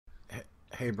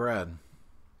Hey, Brad.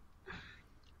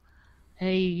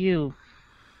 Hey, you.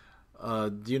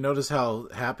 Do you notice how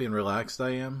happy and relaxed I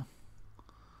am?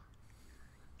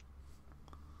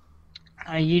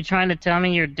 Are you trying to tell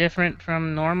me you're different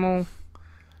from normal?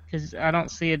 Because I don't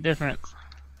see a difference.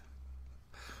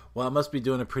 Well, I must be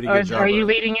doing a pretty Are, good are job. you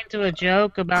leading into a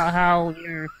joke about how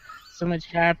you're so much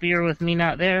happier with me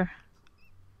not there?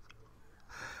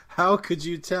 How could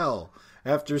you tell?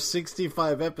 After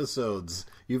 65 episodes,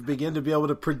 you've begun to be able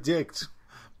to predict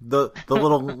the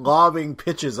little lobbing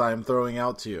pitches I am throwing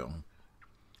out to you.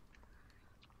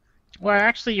 Well,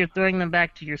 actually, you're throwing them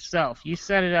back to yourself. You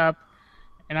set it up,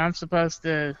 and I'm supposed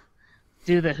to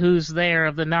do the who's there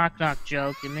of the knock-knock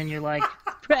joke, and then you're like,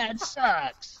 Brad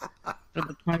sucks, for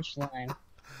the punchline.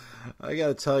 I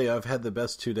gotta tell you, I've had the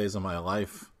best 2 days of my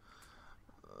life.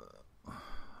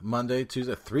 Monday,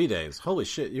 Tuesday, 3 days. Holy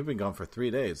shit, you've been gone for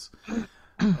 3 days.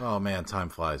 Oh man, time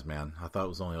flies, man. I thought it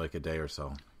was only like a day or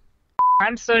so.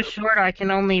 I'm so short I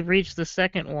can only reach the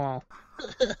second wall.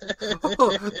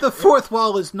 Oh, the fourth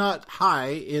wall is not high,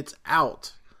 it's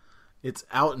out. It's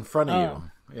out in front of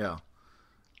you. Yeah.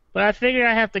 But I figure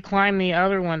I have to climb the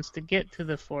other ones to get to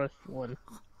the fourth one.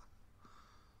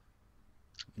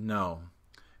 No.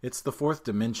 It's the fourth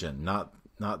dimension, not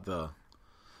the...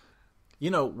 You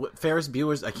know, Ferris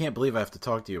Bueller's... I can't believe I have to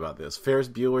talk to you about this. Ferris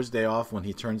Bueller's Day Off, when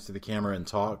he turns to the camera and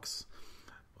talks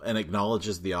and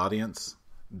acknowledges the audience,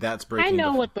 that's breaking... I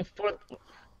know what the fourth...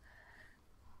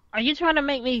 Are you trying to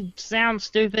make me sound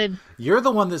stupid? You're the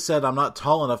one that said I'm not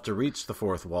tall enough to reach the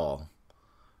fourth wall.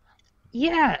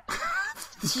 Yeah.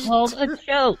 It's called a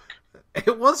joke.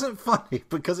 It wasn't funny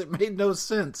because it made no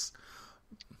sense.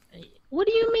 What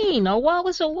do you mean? A wall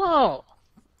is a wall.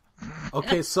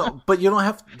 Okay, so but you don't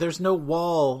have. There's no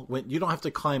wall when you don't have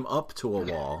to climb up to a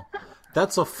wall.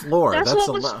 That's a floor. That's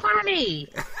what was funny.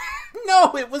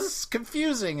 No, it was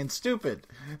confusing and stupid.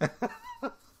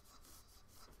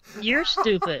 You're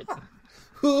stupid.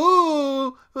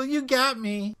 Ooh, well, you got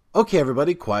me. Okay,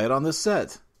 everybody, quiet on the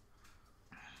set.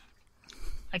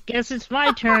 I guess it's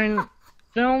my turn.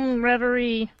 Film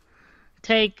Reverie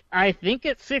take, I think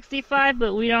it's 65,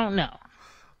 but we don't know.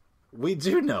 We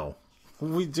do know.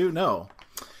 We do know.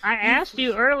 I asked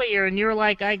you earlier, and you were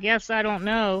like, I guess I don't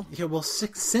know. Yeah, well,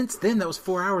 since then, that was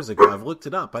 4 hours ago. I've looked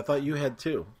it up. I thought you had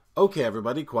too. Okay,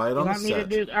 everybody, quiet on the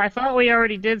set. I thought we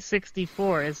already did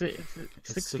 64. Is it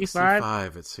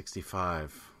 65? It's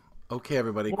 65. Okay,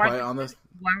 everybody, quiet on this.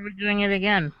 Why are we doing it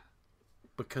again?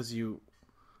 Because you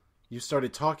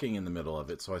started talking in the middle of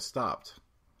it, so I stopped.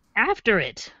 After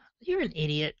it. You're an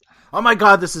idiot. Oh my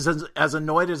god, this is as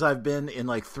annoyed as I've been in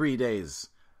like 3 days.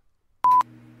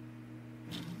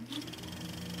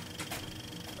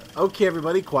 Okay,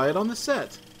 everybody, quiet on the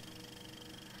set.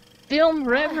 Film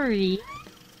Reverie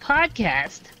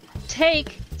podcast,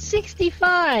 take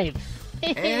 65.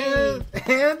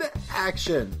 and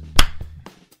action.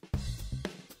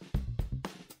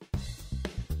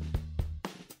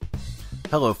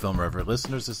 Hello, Film Reverie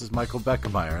listeners. This is Michael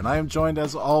Beckemeyer, and I am joined,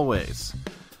 as always,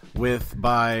 with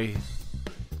by...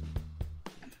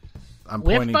 I'm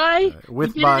with pointing... by? With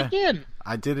you did by... it again.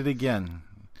 I did it again.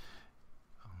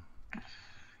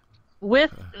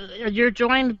 With... you're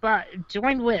joined by...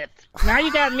 Joined with. Now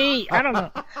you got me. I don't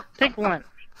know. Pick one.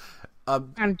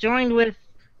 I'm joined with...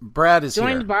 Brad is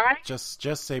joined here. By? Just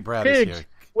say Brad Dude, is here.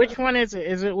 Which one is it?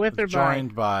 Is it with or by?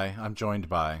 Joined by. I'm joined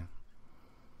by.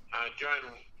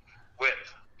 Joined with.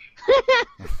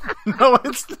 No,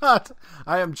 it's not.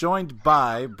 I am joined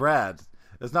by Brad.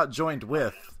 It's not joined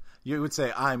with. You would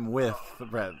say I'm with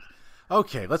Brad.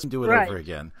 Okay, let's do it over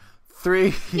again.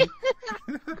 3,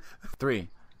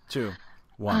 2,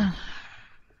 1.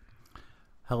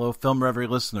 Hello, Film Reverie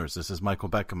listeners. This is Michael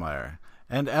Beckemeyer.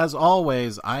 And as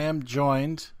always, I am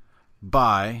joined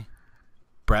by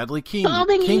Bradley Kingston,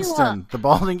 Ewok. the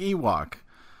balding Ewok.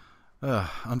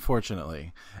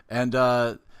 Unfortunately.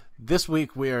 And this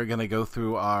week we are going to go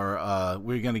through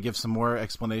we're going to give some more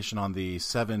explanation on the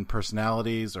 7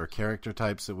 personalities or character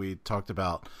types that we talked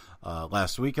about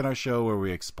last week in our show, where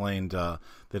we explained the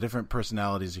different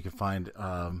personalities you can find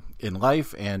in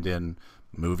life and in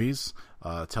movies,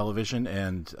 television,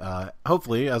 and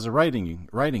hopefully as a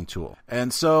writing tool.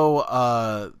 And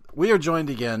so we are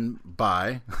joined again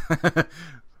by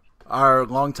our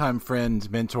longtime friend,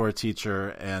 mentor, teacher,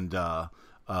 and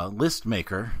list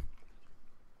maker,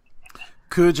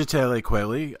 Kujatele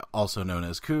Kweli, also known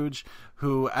as Kuj,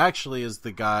 who actually is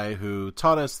the guy who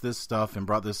taught us this stuff and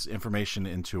brought this information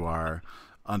into our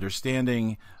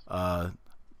understanding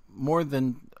more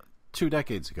than 2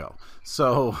 decades ago.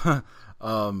 So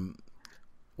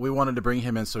we wanted to bring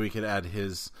him in so he could add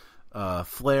his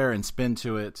flair and spin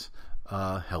to it.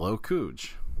 Hello,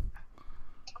 Cooj.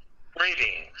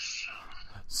 Greetings.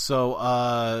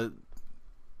 So,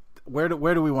 where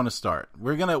do we want to start?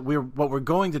 What we're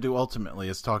going to do ultimately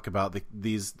is talk about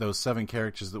those 7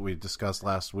 characters that we discussed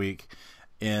last week,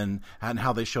 and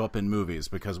how they show up in movies,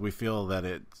 because we feel that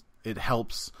it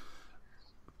helps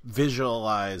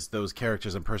visualize those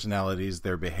characters and personalities,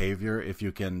 their behavior, if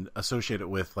you can associate it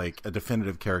with like a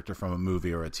definitive character from a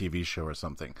movie or a TV show or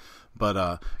something.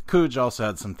 But Cooj also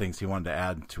had some things he wanted to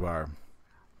add to our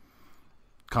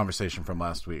conversation from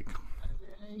last week.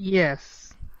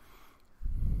 Yes.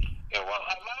 Yeah, well,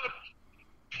 a lot of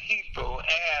people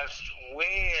asked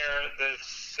where the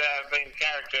 7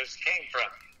 characters came from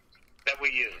that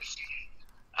we used.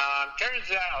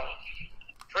 Turns out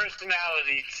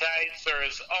personality types are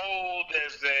as old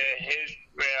as the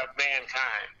history of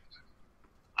mankind.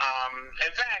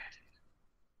 In fact,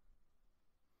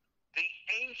 the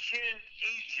ancient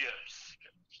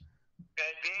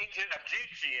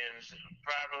Egyptians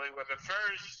probably were the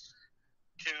first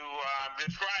to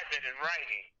describe it in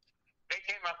writing. They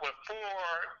came up with 4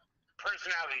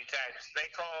 personality types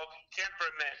they called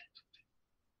temperaments,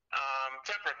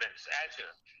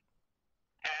 actually.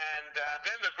 And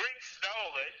then the Greeks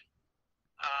stole it.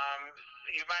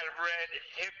 You might have read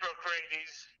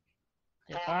Hippocrates?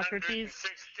 460.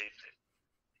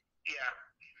 Yeah.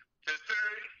 To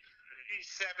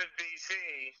 37 BC,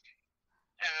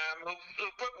 who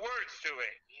put words to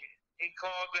it. He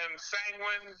called them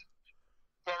sanguine,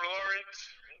 choleric,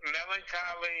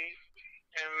 melancholy,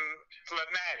 and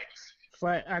phlegmatics.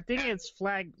 I think it's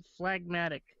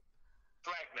phlegmatic.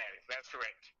 Phlegmatic, that's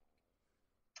correct.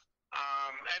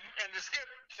 And to skip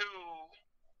to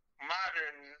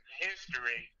modern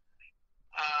history,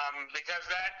 because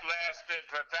that lasted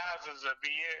for thousands of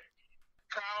years,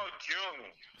 Carl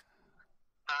Jung,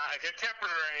 a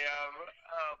contemporary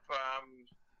of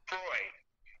Freud,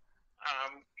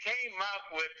 came up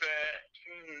with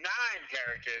 9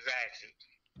 characters, actually.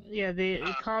 Yeah, they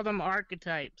call them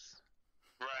archetypes.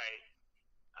 Right.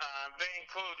 They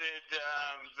included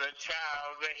the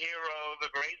child, the hero,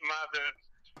 the great mother,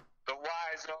 the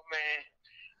wise old man,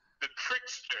 the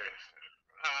trickster,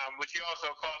 which you also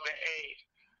call the ape,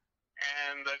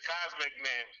 and the cosmic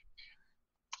man.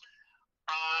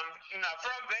 Now,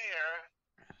 from there,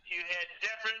 you had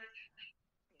different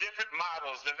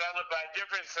models developed by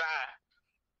different science.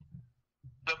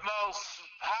 The most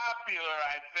popular,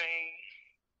 I think,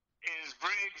 is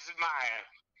Briggs-Myers,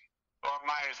 or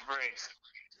Myers-Briggs.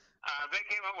 They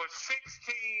came up with 16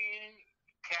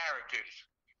 characters,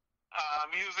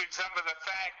 using some of the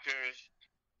factors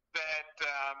that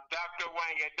Dr.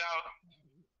 Wang had known,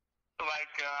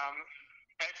 like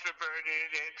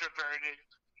extroverted, introverted,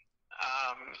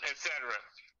 etc.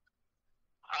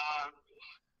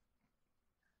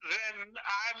 Then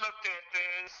I looked at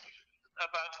this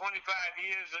about 25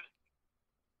 years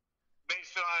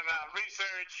based on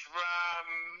research from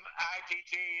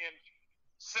ITT and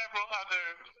several other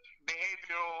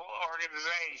behavioral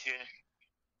organizations,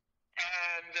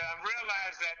 and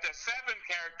realized that the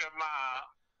 7-character model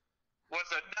was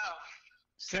enough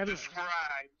to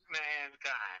describe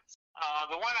mankind.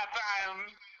 The one I found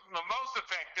the most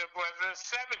effective was the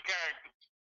 7-character,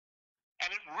 and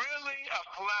it really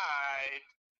applied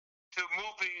to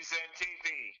movies and TV.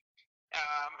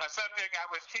 A subject I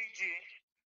was teaching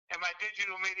in my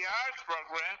digital media arts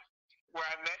program, where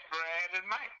I met Brad and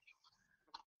Mike.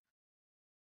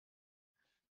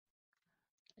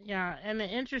 Yeah, and the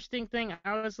interesting thing,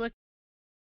 I was looking,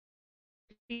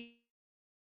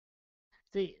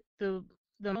 the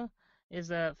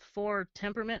is 4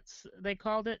 temperaments, they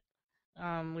called it,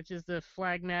 which is the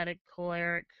phlegmatic,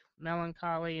 choleric,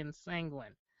 melancholy, and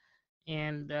sanguine.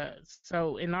 And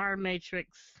so in our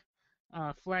matrix,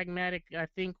 phlegmatic, I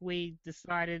think we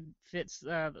decided fits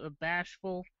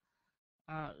bashful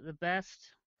the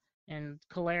best, and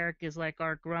choleric is like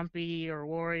our grumpy or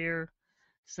warrior.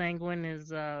 Sanguine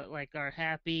is like our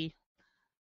happy.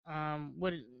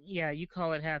 Yeah, you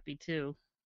call it happy too.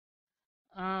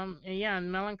 And yeah, and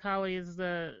melancholy is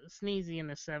the sneezy in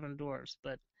the 7 dwarfs,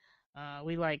 but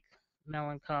we like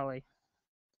melancholy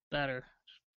better.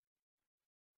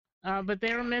 But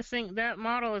they were missing. That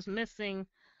model is missing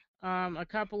a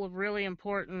couple of really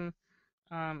important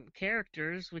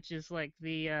characters, which is like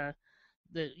we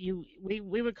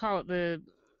would call it the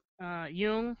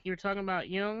Jung. You were talking about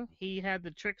Jung. He had the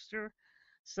trickster,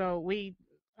 so we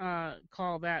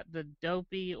call that the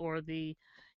dopey, or the,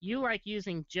 you like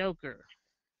using Joker.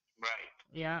 Right.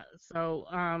 Yeah. So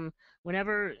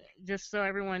whenever, just so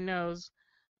everyone knows,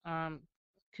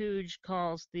 Cooj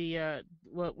calls the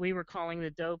what we were calling the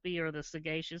dopey or the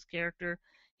sagacious character.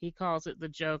 he calls it the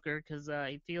Joker because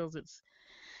he feels it's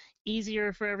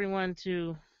easier for everyone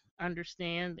to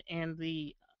understand, and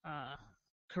the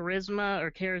charisma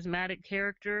or charismatic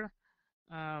character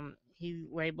he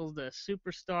labeled a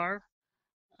superstar.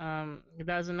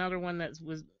 That's another one that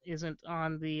isn't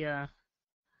on the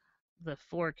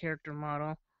four character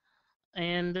model,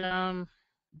 and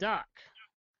Doc,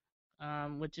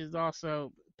 which is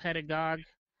also pedagogue,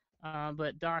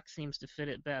 but Doc seems to fit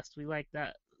it best. We like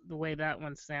that the way that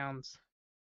one sounds.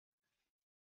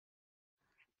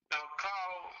 Now,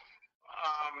 Carl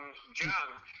Jung,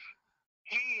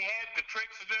 he had the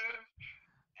trickster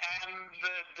and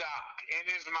the Doc in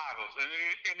his models,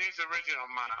 in his original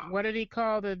model. What did he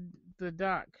call the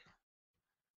Doc?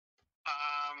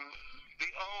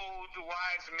 The old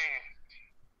wise man.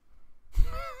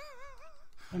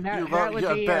 And that would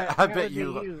be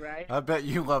you, right? I bet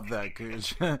you love that,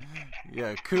 Cooge.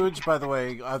 Yeah, Cooge. By the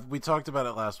way, we talked about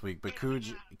it last week, but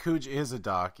Cooge is a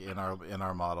Doc in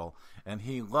our model, and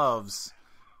he loves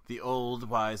the old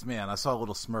wise man. I saw a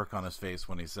little smirk on his face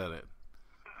when he said it.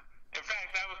 In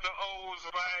fact, that was the old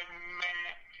wise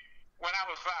man when I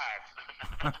was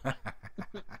 5.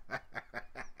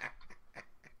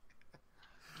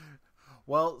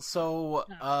 Well, so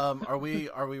are we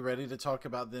ready to talk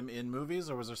about them in movies,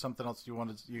 or was there something else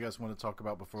you guys want to talk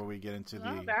about before we get into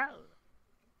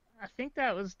I think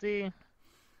that was the.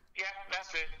 Yeah,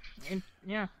 that's it.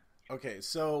 Yeah. Okay,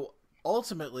 so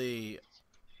ultimately,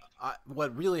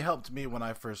 what really helped me when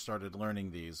I first started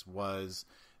learning these was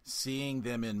seeing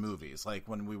them in movies, like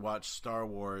when we watched Star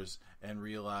Wars and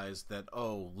realized that,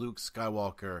 oh, Luke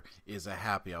Skywalker is a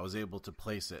happy. I was able to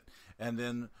place it. And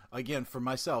then, again, for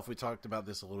myself, we talked about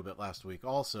this a little bit last week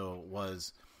also,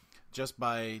 was just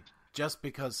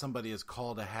because somebody is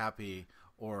called a happy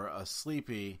or a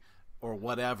sleepy or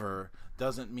whatever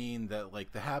doesn't mean that,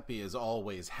 like, the happy is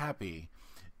always happy.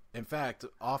 In fact,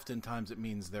 oftentimes it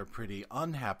means they're pretty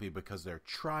unhappy because they're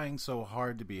trying so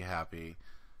hard to be happy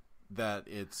that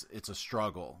it's a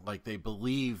struggle. Like, they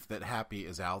believe that happy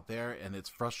is out there, and it's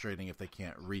frustrating if they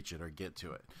can't reach it or get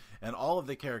to it. And all of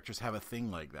the characters have a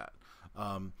thing like that.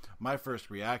 My first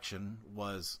reaction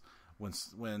was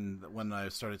when I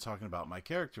started talking about my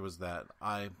character was that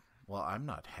I'm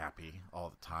not happy all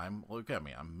the time. Look at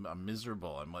me. I'm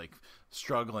miserable. I'm like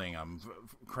struggling. I'm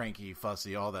cranky,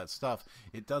 fussy, all that stuff.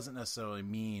 It doesn't necessarily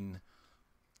mean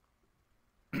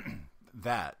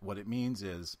that. What it means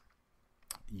is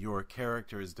your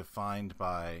character is defined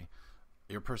by,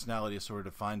 your personality is sort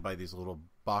of defined by these little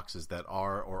boxes that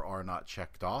are or are not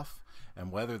checked off,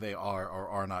 and whether they are or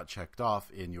are not checked off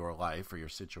in your life or your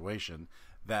situation,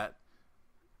 that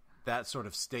sort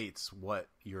of states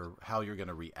how you're going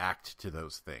to react to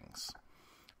those things,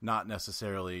 not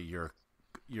necessarily your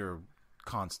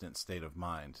constant state of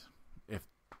mind,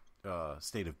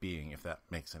 state of being, if that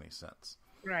makes any sense.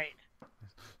 Right.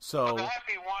 So the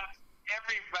happy wants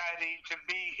everybody to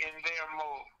be in their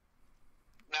mode.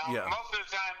 Now, most of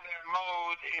the time, their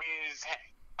mode is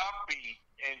upbeat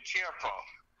and cheerful.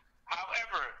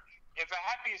 However, if a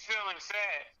happy is feeling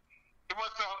sad, it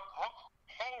wants the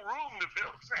whole room to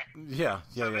feel sad. Yeah.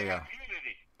 So they have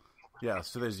unity. Yeah,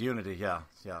 so there's unity. Yeah.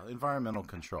 Environmental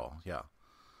control. Yeah.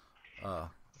 So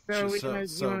you want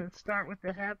to start with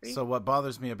the happy? So what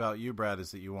bothers me about you, Brad,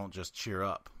 is that you won't just cheer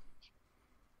up.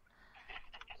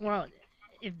 Well,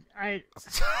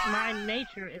 my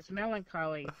nature is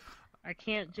melancholy. I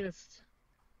can't just.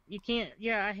 You can't.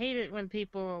 Yeah, I hate it when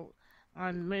people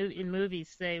in movies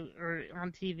say, or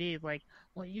on TV, like,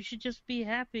 well, you should just be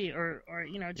happy, or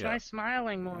try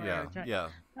smiling more.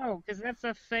 No, because that's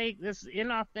a fake. That's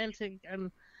inauthentic.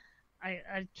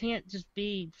 I can't just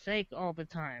be fake all the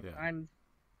time. Yeah.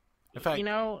 In fact,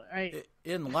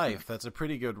 in life, that's a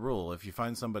pretty good rule. If you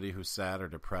find somebody who's sad or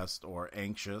depressed or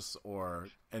anxious or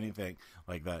anything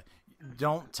like that,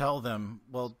 don't tell them,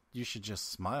 well, you should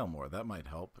just smile more. That might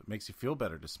help. It makes you feel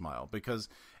better to smile. Because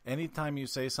anytime you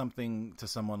say something to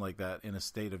someone like that in a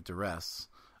state of duress,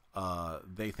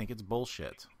 they think it's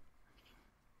bullshit.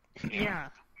 Yeah.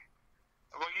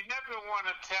 Well, you never want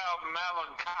to tell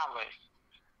melancholy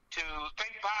to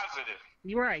think positive.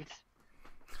 You're right.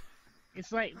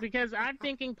 It's like, because I'm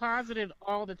thinking positive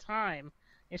all the time.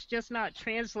 It's just not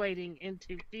translating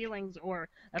into feelings or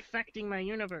affecting my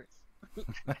universe.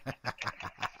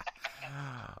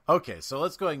 Okay, so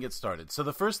let's go ahead and get started. So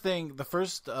the first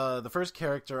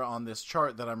character on this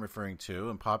chart that I'm referring to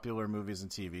in popular movies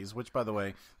and TVs, which, by the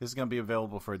way, this is going to be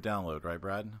available for a download, right,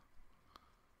 Brad?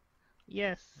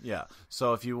 Yes. Yeah.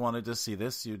 So if you wanted to see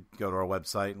this, you'd go to our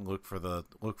website and look for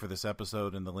this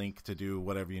episode, and the link to do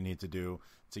whatever you need to do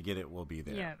to get it will be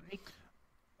there. Yeah.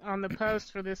 on the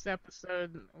post for this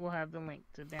episode, we'll have the link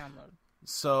to download.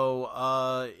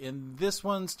 So, in this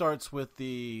one starts with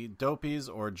the dopies,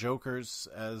 or jokers,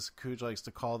 as Cooj likes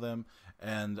to call them,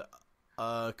 and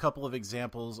a couple of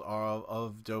examples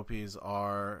of dopies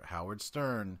are Howard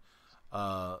Stern,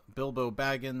 Bilbo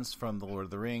Baggins from The Lord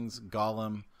of the Rings,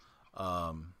 Gollum,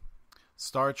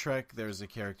 Star Trek, there's a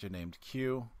character named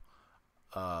Q,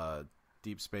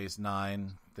 Deep Space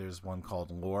Nine, there's one called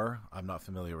Lore. I'm not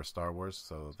familiar with Star Wars,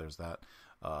 so there's that.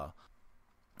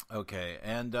 Okay,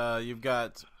 and you've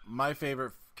got my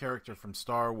favorite character from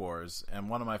Star Wars, and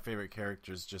one of my favorite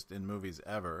characters just in movies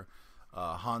ever,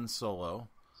 Han Solo.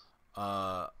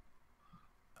 And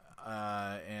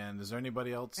is there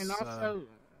anybody else? And also,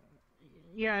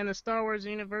 in the Star Wars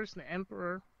universe, the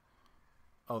Emperor.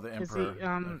 Oh, the Emperor.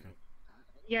 Okay.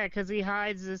 Yeah, because he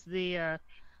hides as the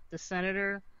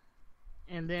senator,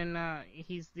 and then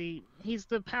he's the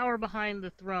power behind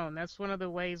the throne. That's one of the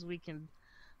ways we can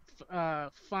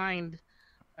find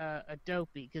a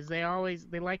dopey, because they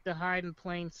like to hide in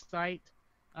plain sight,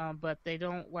 but they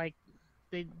don't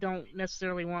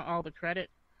necessarily want all the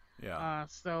credit. Yeah.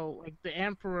 So like the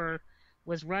Emperor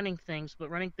was running things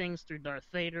through Darth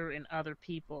Vader and other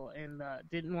people, and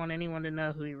didn't want anyone to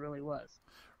know who he really was.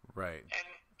 Right. And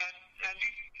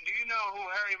do you know who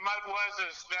Harry Mudd was in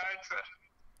Star Trek?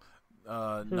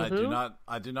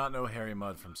 I do not know Harry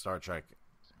Mudd from Star Trek.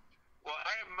 Well,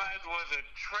 Harry Mudd was a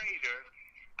traitor.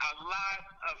 A lot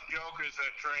of jokers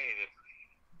are traitors.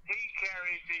 He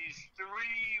carried these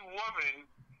three women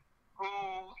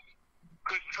who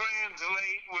could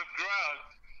translate with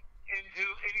drugs into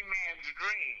any man's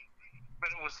dream, but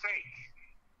it was fake.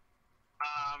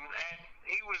 And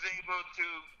he was able to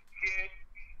get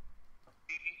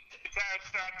the entire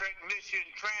Star Trek mission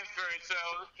transferred so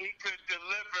he could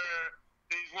deliver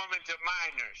these women to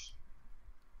minors.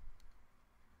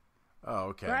 Oh,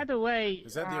 okay. By the way,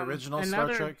 is that the original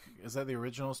Star Trek? Is that the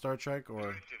original Star Trek, or?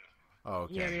 Original. Oh,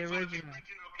 okay. Yeah, the original. The original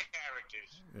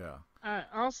characters. Yeah.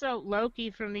 Also, Loki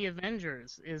from the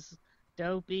Avengers is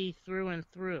dopey through and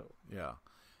through. Yeah.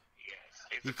 Yes,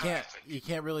 it's You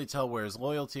can't really tell where his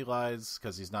loyalty lies,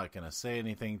 because he's not going to say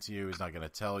anything to you. He's not going to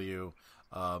tell you.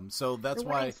 So that's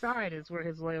why. The side is where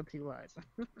his loyalty lies.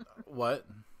 What?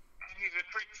 And he's a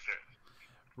trickster.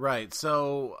 Right.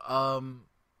 So,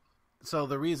 so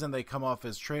the reason they come off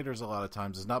as traitors a lot of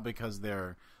times is not because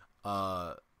they're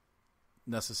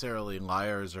necessarily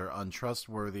liars or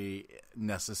untrustworthy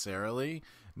necessarily,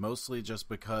 mostly just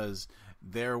because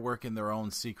they're working their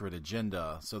own secret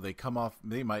agenda. So they come off,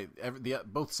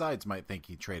 both sides might think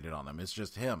he traded on them. It's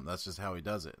just him. That's just how he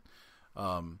does it.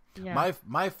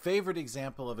 My favorite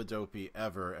example of a dopey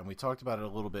ever, and we talked about it a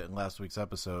little bit in last week's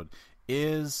episode,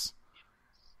 is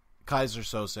Kaiser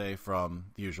Sose from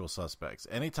The Usual Suspects.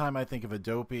 Anytime I think of a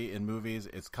dopey in movies,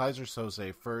 it's Kaiser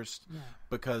Sose first,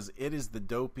 because it is the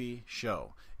dopey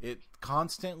show. It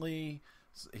constantly,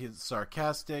 he's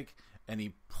sarcastic, and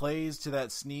he plays to that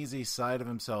sneezy side of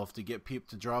himself to get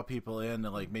to draw people in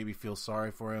and like maybe feel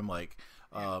sorry for him, like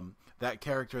that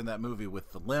character in that movie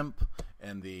with the limp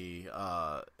and the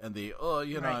I'm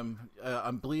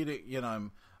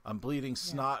bleeding, I'm bleeding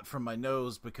snot from my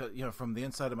nose because, from the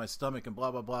inside of my stomach and blah,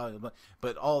 blah, blah.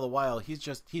 But all the while,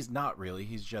 he's not really.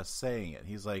 He's just saying it.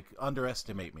 He's like,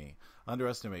 underestimate me. That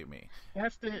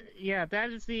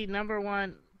is the number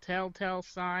one telltale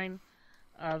sign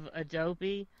of a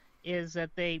dopey, is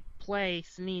that they play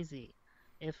sneezy.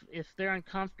 If they're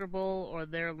uncomfortable or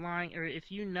they're lying, or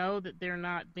if you know that they're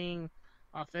not being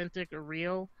authentic or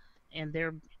real and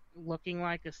they're looking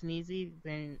like a sneezy,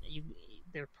 then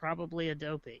they're probably a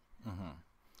dopey. Mm-hmm.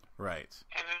 Right.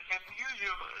 And The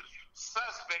Usual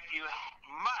Suspect, you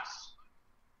must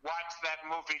watch that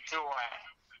movie twice.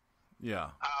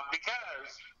 Yeah.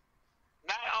 Because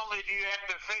not only do you have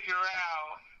to figure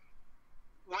out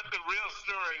what the real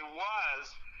story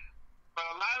was, but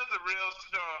a lot of the real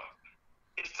story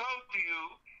is told to you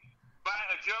by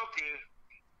a joker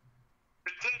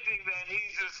pretending that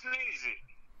he's a sneezy.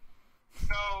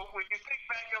 So when you think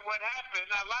back at what happened,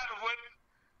 a lot of what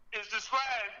is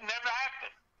described never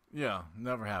happened. Yeah,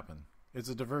 never happened. It's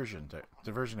a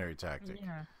diversionary tactic.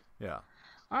 Yeah.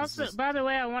 Also, by the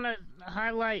way, I want to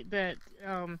highlight that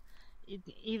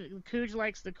even Cooj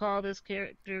likes to call this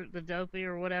character the dopey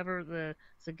or whatever, the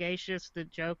sagacious, the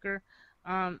Joker.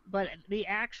 But the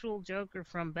actual Joker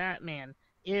from Batman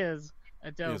is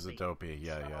a dopey. Is a dopey,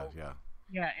 yeah.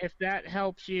 Yeah, if that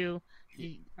helps you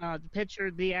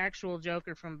picture the actual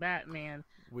Joker from Batman,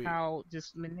 how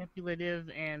just manipulative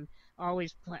and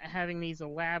always having these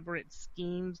elaborate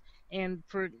schemes, and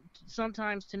for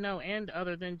sometimes to no end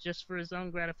other than just for his own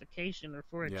gratification or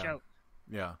for a joke.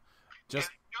 Yeah. Just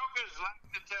jokers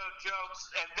like to tell jokes,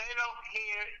 and they don't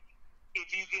care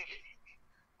if you get it.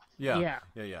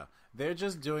 Yeah. They're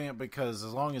just doing it because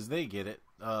as long as they get it,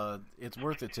 it's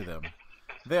worth it to them.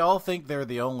 They all think they're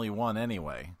the only one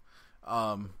anyway.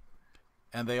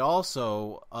 And they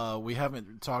also, we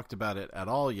haven't talked about it at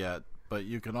all yet, but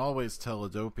you can always tell a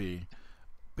dopey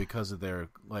because of their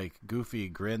like goofy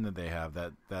grin that they have,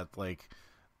 that like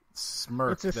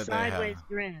smirk that they have. It's a sideways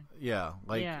grin. Yeah,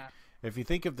 if you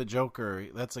think of the Joker,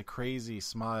 that's a crazy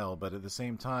smile, but at the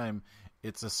same time,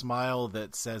 it's a smile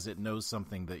that says it knows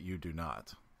something that you do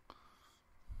not.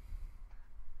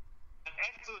 An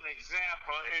excellent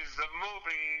example is the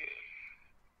movie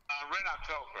Red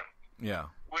October. Yeah.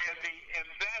 Where the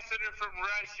ambassador from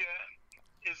Russia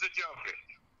is the Joker.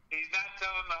 He's not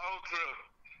telling the whole truth.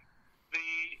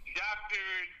 The Dr.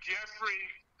 Jeffrey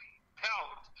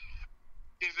Pelt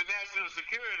is the national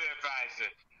security advisor.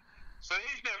 So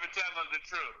he's never telling the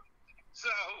truth.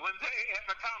 So when they have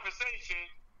a conversation,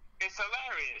 it's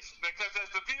hilarious because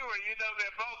as the viewer, you know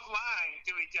they're both lying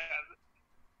to each other.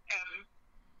 And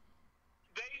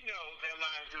they know they're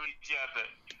lying to each other.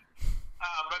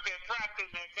 But they're trapped in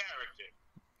their character.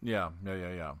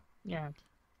 Yeah.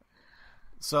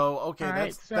 So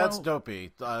okay, that's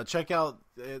dopey. Check out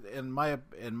in my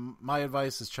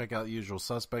advice is check out Usual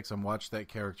Suspects and watch that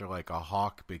character like a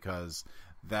hawk because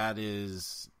that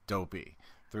is dopey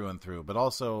through and through. But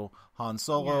also Han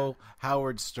Solo,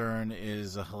 Howard Stern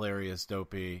is a hilarious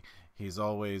dopey. He's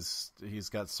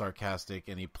got sarcastic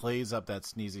and he plays up that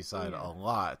sneezy side a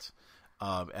lot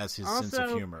as his sense of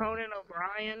humor. Conan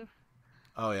O'Brien.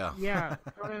 Oh yeah. Yeah,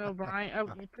 Conan O'Brien.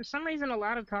 For some reason, a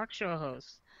lot of talk show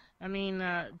hosts. I mean,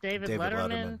 David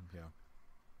Letterman,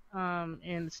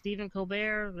 and Stephen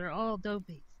Colbert, they're all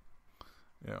dopies.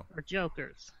 Yeah. Or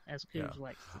jokers, as Coos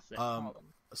likes to say. Call them.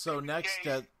 So next,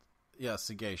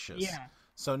 sagacious. Yeah.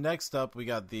 So next up, we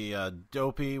got the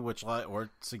dopey, or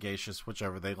sagacious,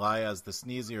 whichever. They lie as the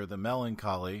sneezy or the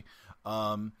melancholy.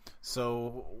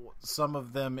 So some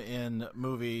of them in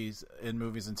movies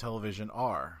and television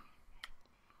are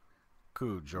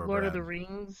Cooj or Lord Brad. of the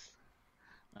Rings.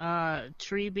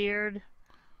 Treebeard,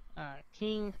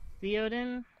 King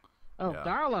Theoden.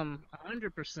 Gollum,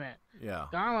 100%. Yeah.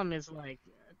 Gollum is like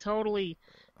totally.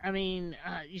 I mean,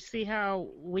 you see how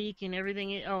weak and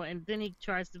everything. And then he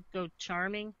tries to go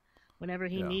charming whenever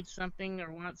he needs something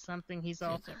or wants something. He's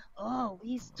all,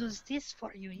 he does this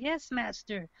for you, yes,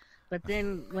 master. But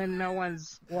then when no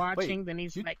one's watching, then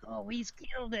he's like, he's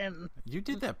killed him. You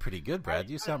did that pretty good, Brad.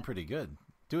 You sound pretty good.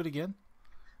 Do it again.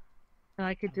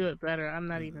 I could do it better. I'm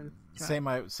not even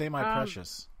trying. Say my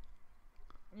precious.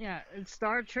 Yeah, in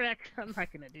Star Trek, I'm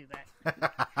not going to do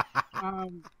that.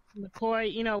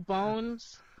 McCoy,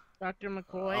 Bones, Dr.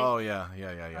 McCoy. Oh yeah.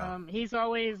 He's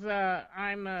always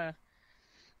I'm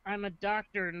a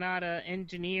doctor, not an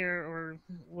engineer or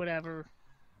whatever.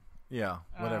 Yeah,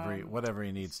 whatever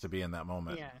he needs to be in that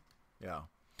moment. Yeah.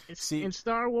 In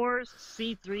Star Wars,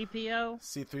 C-3PO.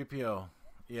 C-3PO.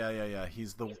 Yeah.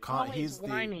 He's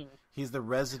whining. He's the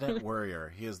resident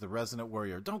warrior. He is the resident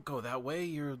warrior. Don't go that way.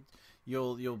 You'll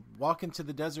walk into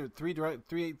the desert 3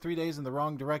 days in the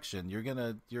wrong direction. You're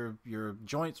gonna your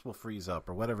joints will freeze up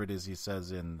or whatever it is he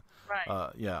says in right.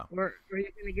 Or you're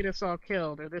gonna get us all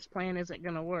killed, or this plan isn't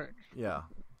gonna work. Yeah.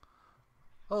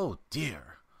 Oh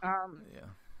dear.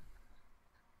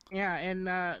 Yeah, and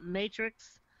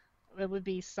Matrix, it would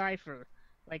be Cypher,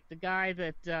 like the guy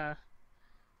that.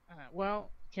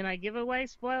 Can I give away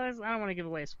spoilers? I don't want to give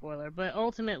away a spoiler, but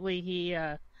ultimately he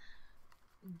Is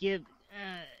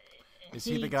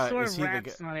he the guy? Sort of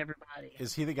raps on everybody.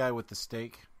 Is he the guy with the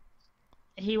steak?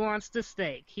 He wants the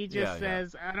steak. He just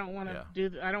says, "I don't want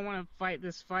to I don't want to fight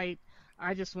this fight.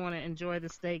 I just want to enjoy the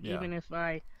steak, even if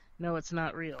I know it's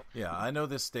not real." Yeah, I know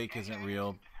this steak isn't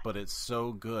real, but it's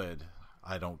so good,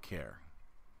 I don't care.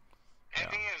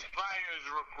 And he has buyer's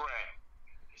regret.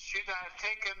 Should I have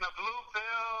taken the blue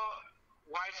pill?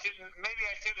 Maybe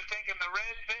I should have taken the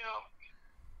red pill?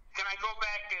 Can I go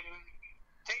back and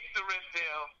take the red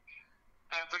pill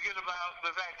and forget about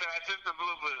the fact that I took the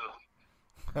blue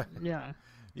pill?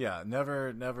 Yeah,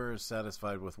 never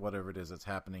satisfied with whatever it is that's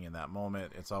happening in that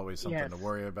moment. It's always something to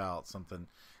worry about, something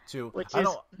to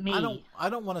I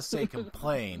don't want to say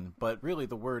complain, but really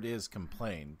the word is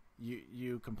complain.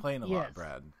 You complain a lot,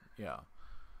 Brad. Yeah.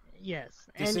 Yes,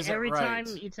 This and isn't every right.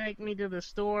 time you take me to the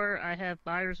store, I have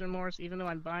buyer's remorse, even though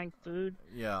I'm buying food.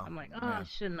 Yeah. I'm like, oh, yeah. I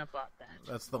shouldn't have bought that.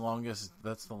 That's the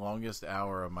longest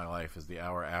hour of my life is the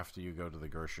hour after you go to the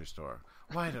grocery store.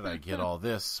 Why did I get all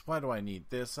this? Why do I need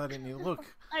this? I didn't need look.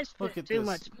 I spent Look at too this.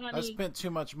 much money. I spent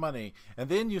too much money. And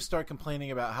then you start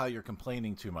complaining about how you're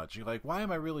complaining too much. You're like, why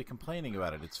am I really complaining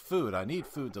about it? It's food. I need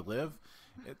food to live.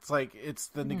 It's like it's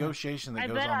the negotiation that I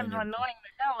goes bet on I'm in your annoying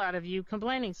the hell out of you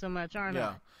complaining so much, aren't Yeah.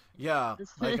 I? Yeah,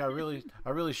 like I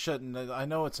really shouldn't. I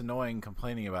know it's annoying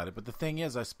complaining about it, but the thing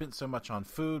is, I spent so much on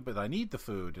food, but I need the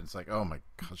food, and it's like, oh my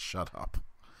god, shut up.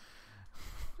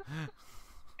 And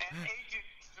Agent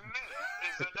Smith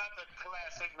is another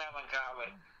classic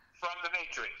melancholy from The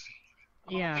Matrix.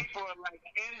 Yeah. People are like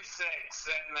insects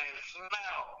and they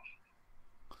smell.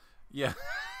 Yeah.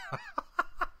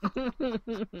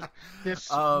 The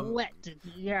sweat.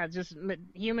 Yeah, just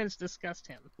humans disgust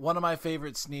him. One of my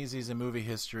favorite sneezies in movie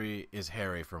history is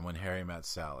Harry from When Harry Met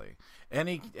Sally.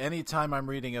 Any time I'm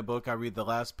reading a book, I read the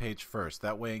last page first.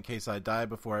 That way, in case I die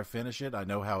before I finish it, I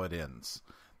know how it ends.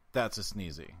 That's a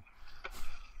sneezy.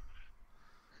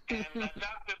 And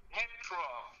Dr.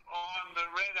 Petrov on the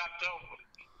Red October.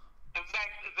 In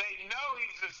fact, they know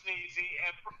he's a sneezy,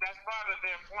 and that's part of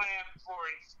their plan for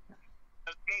his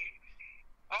escape.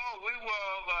 Oh, we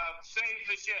will save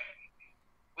the ship.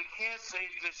 We can't save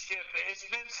the ship. It's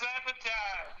been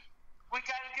sabotaged. We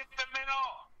got to get the men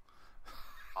off.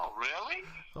 Oh, really?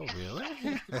 Oh, really?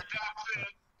 The doctor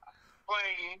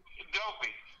playing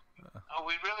dopey. Oh,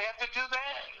 we really have to do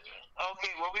that?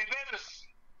 Okay, well, we better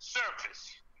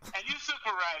surface. And you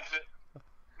supervise it,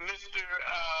 Mr.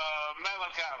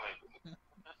 Melancholy.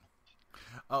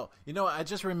 Oh, I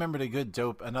just remembered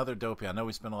another dopey. I know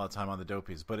we spent a lot of time on the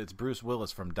dopies, but it's Bruce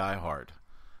Willis from Die Hard.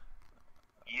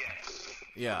 Yes.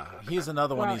 Yeah, he's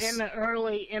another one. Well, in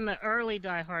the early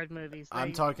Die Hard movies.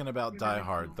 I'm talking about Die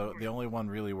Hard, the only one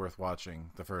really worth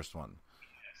watching, the first one.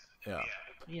 Yeah.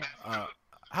 Yeah.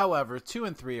 However, 2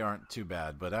 and 3 aren't too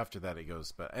bad, but after that it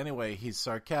goes. But anyway, he's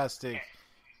sarcastic.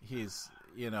 He's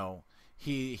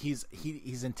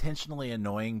he's intentionally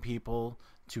annoying people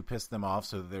to piss them off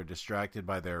so that they're distracted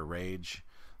by their rage,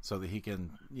 so that he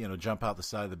can jump out the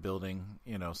side of the building,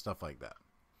 stuff like that.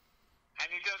 And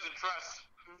he doesn't trust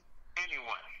anyone.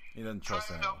 He doesn't trust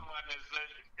anyone. No one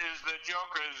is the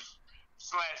Joker's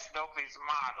 / Dopey's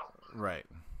model. Right.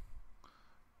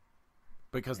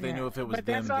 Because they knew if it was but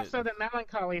them. That's also the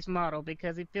Melancholy's model,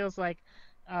 because he feels like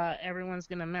everyone's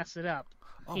going to mess it up.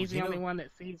 Oh, He's the only one that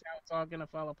sees how it's all going to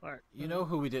fall apart. You know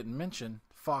who we didn't mention?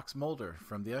 Fox Mulder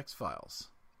from the X-Files.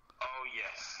 Oh,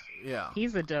 yes. Yeah.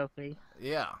 He's a dopey.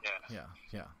 Yeah. Yes.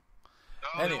 Yeah.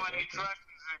 The only one he trusts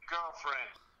is his girlfriend,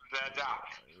 the doc.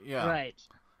 Yeah. Right.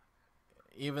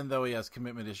 Even though he has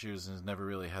commitment issues and never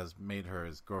really has made her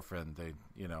his girlfriend,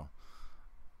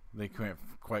 they can't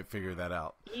quite figure that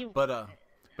out.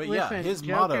 But listen, yeah, his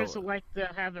Jokers motto. like to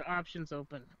have their options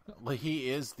open. He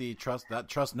is the trust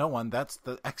no one. That's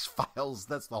the X-Files.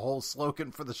 That's the whole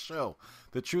slogan for the show.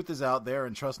 The truth is out there,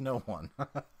 and trust no one.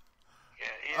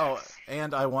 Yes. Oh,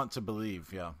 and I want to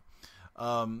believe. Yeah.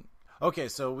 Okay,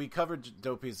 so we covered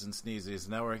dopies and sneezies.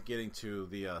 Now we're getting to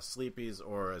the sleepies,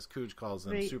 or as Cooge calls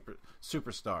them,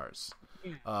 superstars.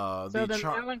 So the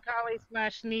melancholy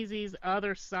 / sneezy's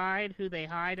other side, who they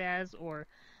hide as, or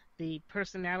the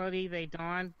personality they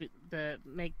don that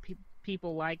make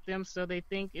people like them, so they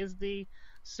think is the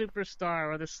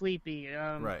superstar or the sleepy.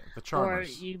 Right, the charmers.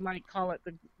 Or you might call it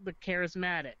the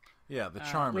charismatic. Yeah, the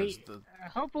charmers.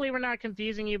 Hopefully we're not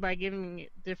confusing you by giving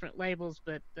it different labels,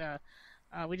 but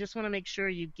we just want to make sure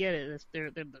you get it. They're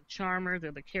the charmer,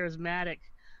 they're the charismatic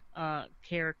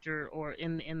character, or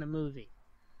in the movie.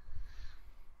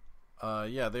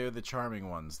 Yeah, they're the charming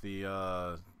ones.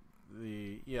 The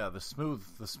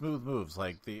smooth moves,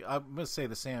 like I'm gonna say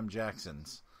the Sam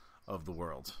Jacksons of the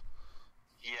world.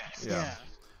 Yes. Yeah.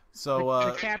 So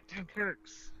the Captain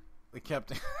Kirks. The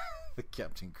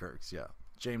Captain Kirks. Yeah.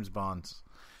 James Bonds.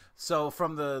 So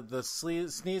from the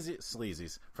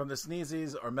sleazies, from the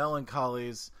sneezies or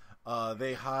melancholies,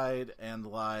 they hide and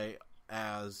lie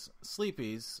as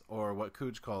sleepies, or what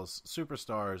Cooge calls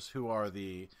superstars, who are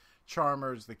the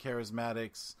charmers, the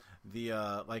charismatics, the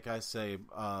like I say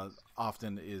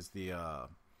often is the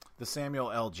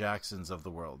Samuel L. Jacksons of the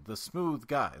world, the smooth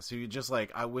guys who you just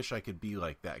like, I wish I could be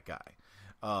like that guy.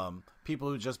 People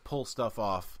who just pull stuff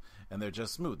off, and they're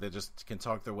just smooth. They just can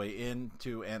talk their way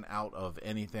into and out of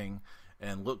anything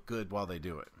and look good while they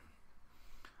do it.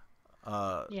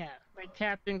 Yeah, like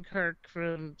Captain Kirk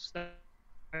from Star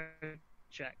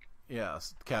Trek. Yeah,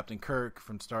 Captain Kirk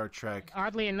from Star Trek.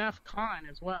 Oddly enough, Khan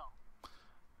as well.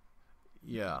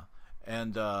 Yeah.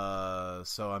 And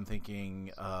so I'm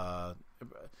thinking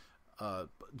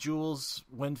Jules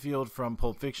Winfield from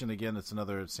Pulp Fiction. Again, it's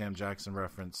another Sam Jackson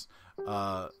reference.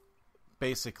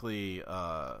 Basically,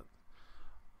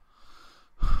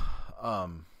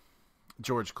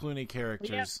 George Clooney characters.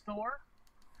 We have Thor.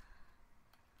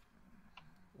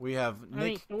 We have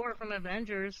Nick. Thor from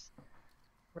Avengers,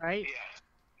 right?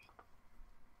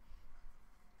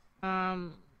 Yeah.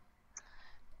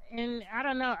 And I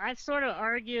don't know. I sort of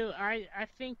argue. I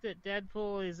think that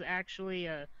Deadpool is actually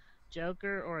a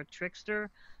Joker or a trickster,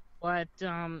 but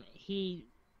he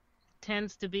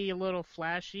tends to be a little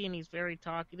flashy and he's very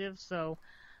talkative. So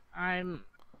I'm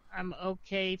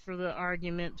okay for the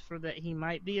argument for that he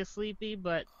might be a sleepy,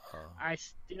 but I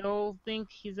still think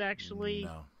he's actually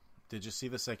no. Did you see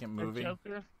the second movie?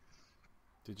 Joker.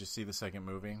 Did you see the second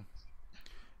movie?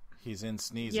 He's in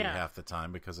Sneezy half the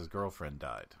time because his girlfriend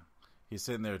died. He's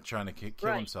sitting there trying to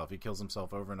kill himself. He kills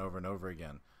himself over and over and over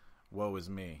again. Woe is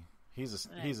me. He's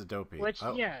a dopey. Which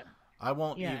I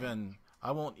won't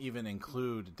even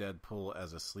include Deadpool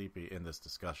as a sleepy in this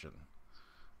discussion.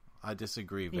 I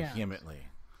disagree vehemently.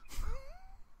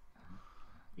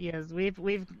 Yes,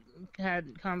 we've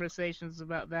had conversations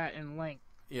about that in length.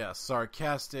 Yeah,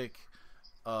 sarcastic,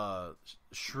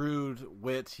 shrewd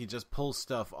wit. He just pulls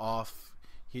stuff off.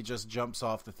 He just jumps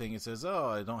off the thing and says, "Oh,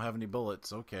 I don't have any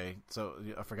bullets. Okay, so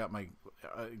I forgot my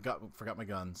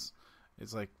guns."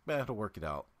 It's like, it'll work it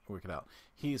out.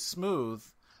 He's smooth,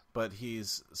 but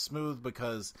he's smooth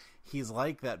because he's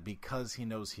like that because he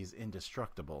knows he's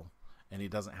indestructible and he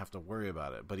doesn't have to worry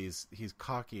about it. But he's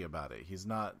cocky about it. He's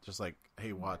not just like,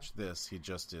 "Hey, watch this." He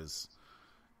just is.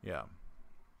 Yeah.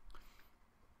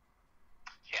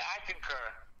 Yeah, I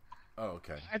concur. Oh,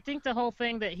 okay. I think the whole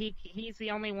thing that he's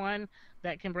the only one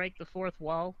that can break the fourth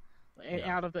wall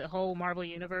out of the whole Marvel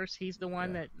universe. He's the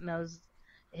one that knows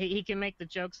he can make the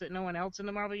jokes that no one else in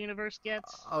the Marvel universe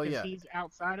gets. He's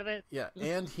outside of it. Yeah,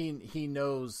 and he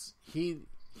knows he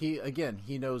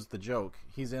knows the joke.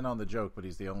 He's in on the joke, but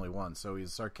he's the only one. So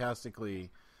he's sarcastically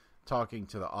talking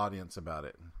to the audience about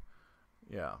it.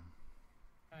 Yeah. All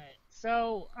right.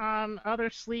 So other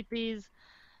sleepies.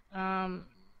 Some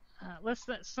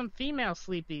female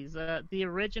sleepies. The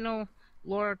original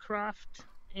Lara Croft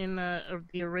in the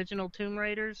original Tomb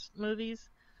Raiders movies.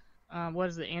 What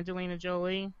is it, Angelina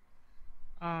Jolie?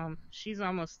 She's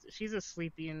a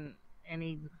sleepy in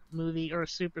any movie or a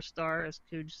superstar, as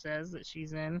Cooge says that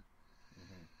she's in.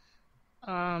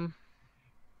 Mm-hmm.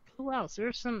 Who else?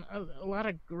 There's a lot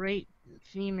of great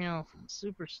female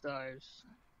superstars.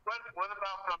 What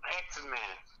about from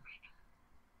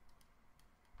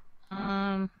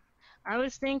X-Men? I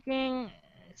was thinking,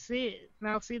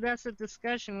 that's a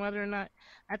discussion whether or not.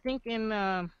 I think in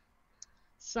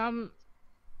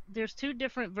there's two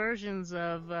different versions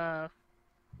of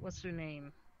what's her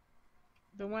name,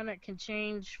 the one that can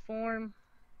change form.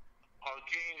 Oh,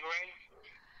 Jean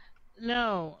Grey?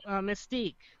 No,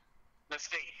 Mystique.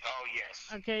 Mystique. Oh,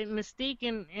 yes. Okay, Mystique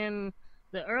in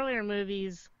the earlier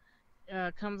movies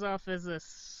comes off as a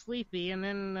sleepy, and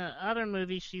then the other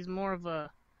movies she's more of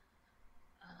a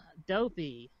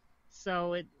dopey.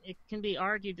 So it can be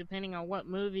argued depending on what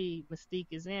movie Mystique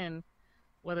is in,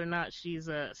 whether or not she's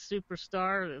a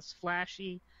superstar that's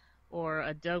flashy or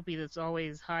a dopey that's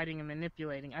always hiding and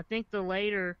manipulating. I think the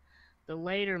later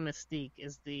Mystique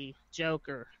is the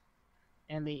Joker,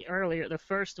 and the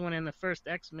first one in the first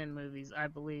X-Men movies, I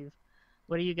believe.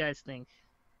 What do you guys think?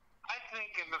 I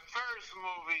think in the first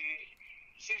movie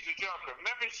she's the Joker.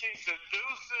 Remember, she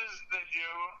seduces the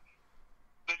general.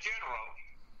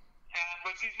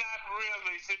 But she's not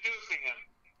really seducing him.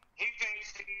 He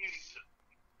thinks he's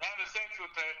having sex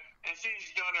with her, and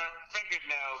she's doing her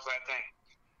fingernails, I think.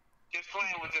 Just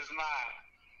playing with his mind.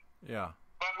 Yeah.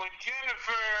 But when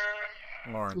Jennifer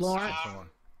Lawrence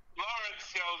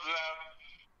shows up,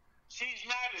 she's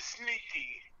not as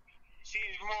sneaky.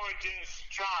 She's more just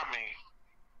charming.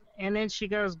 And then she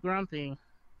goes grumpy.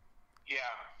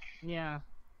 Yeah. Yeah.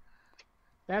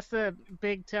 That's the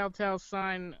big telltale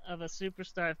sign of a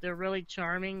superstar. If they're really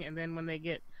charming, and then when they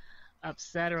get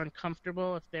upset or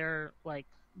uncomfortable, if they're like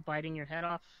biting your head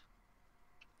off,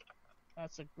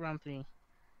 that's a grumpy.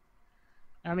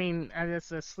 I mean,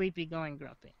 that's a sleepy going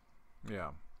grumpy.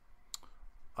 Yeah.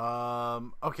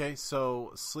 Okay,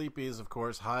 so sleepies, of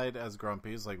course, hide as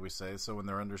grumpies, like we say. So when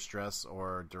they're under stress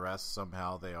or duress,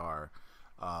 somehow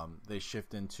they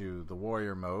shift into the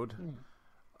warrior mode.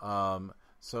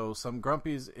 So some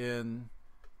grumpies in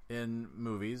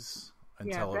movies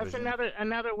and television. That's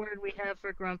another word we have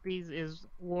for grumpies is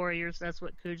warriors. That's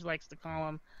what Cooge likes to call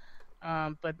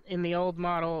them. But in the old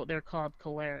model, they're called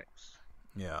cholerics.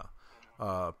 Yeah.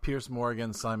 Pierce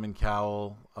Morgan, Simon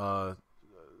Cowell,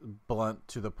 blunt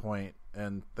to the point,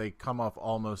 and they come off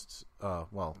almost,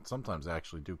 sometimes they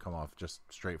actually do come off just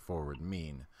straightforward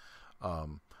mean.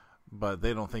 But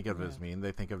they don't think of it as mean.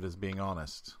 They think of it as being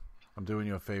honest. I'm doing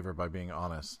you a favor by being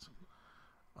honest.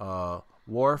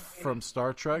 Worf from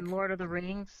Star Trek. Lord of the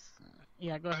Rings.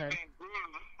 Yeah, go ahead.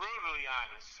 Brutally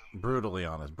honest. Brutally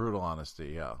honest. Brutal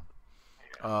honesty, yeah.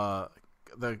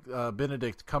 The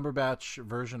Benedict Cumberbatch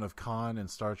version of Khan in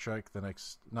Star Trek,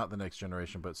 not the next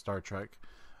generation, but Star Trek,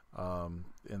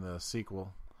 in the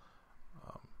sequel.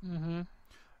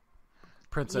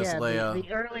 Princess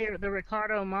Leia. The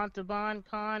Ricardo Montalban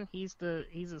Khan, he's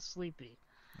a sleepy.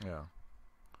 Yeah.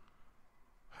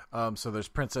 So there's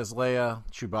Princess Leia,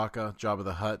 Chewbacca, Jabba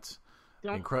the Hutt.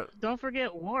 Don't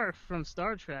forget Worf from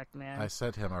Star Trek, man. I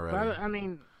said him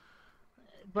already.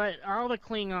 But all the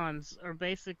Klingons are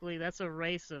basically, that's a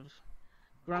race of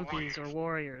grumpies or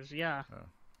warriors, yeah.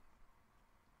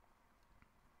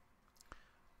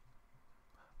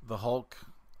 The Hulk,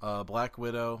 Black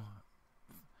Widow,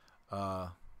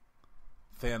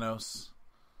 Thanos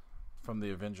from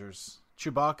the Avengers,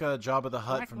 Chewbacca, Jabba the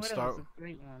Hutt from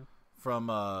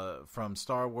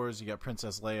Star Wars. You got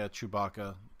Princess Leia,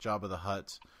 Chewbacca, Jabba the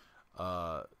Hutt.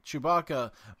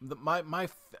 Chewbacca,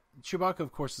 Chewbacca,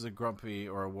 of course, is a grumpy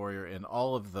or a warrior in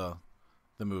all of the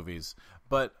movies,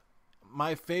 but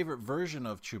my favorite version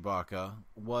of Chewbacca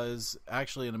was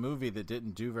actually in a movie that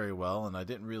didn't do very well, and I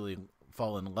didn't really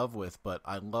fall in love with, but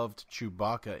I loved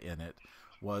Chewbacca in it,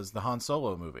 was the Han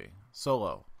Solo movie,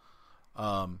 Solo.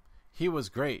 He was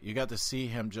great. You got to see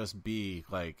him just be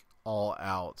like all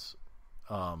out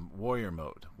warrior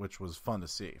mode, which was fun to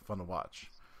see, fun to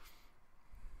watch.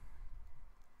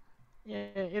 Yeah,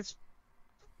 it's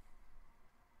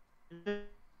the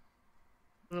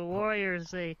warriors.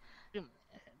 They're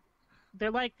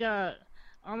like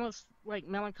almost like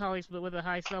melancholies, but with a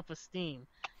high self-esteem,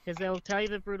 because they'll tell you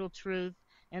the brutal truth,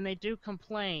 and they do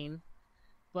complain.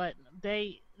 But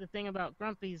the thing about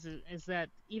grumpies is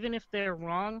that even if they're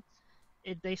wrong,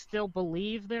 they still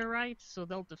believe they're right, so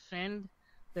they'll defend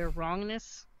their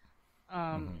wrongness.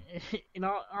 It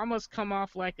almost come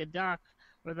off like a doc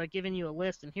where they're giving you a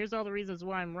list, and here's all the reasons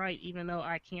why I'm right, even though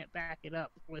I can't back it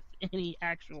up with any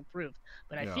actual proof.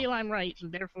 But I feel I'm right,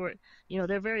 and therefore,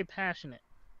 they're very passionate.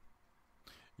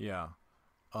 Yeah.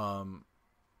 The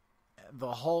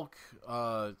Hulk,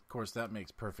 of course, that makes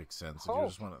perfect sense. Hulk if you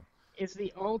just want to... is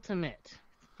the ultimate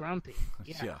grumpy.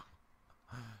 Yeah.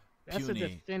 That's a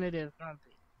definitive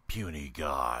grumpy. Puny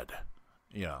god.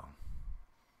 Yeah.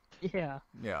 Yeah.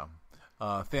 Yeah.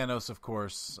 Thanos, of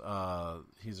course,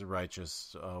 he's a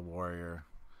righteous warrior.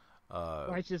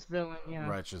 Righteous villain, yeah.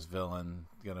 Righteous villain,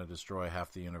 gonna destroy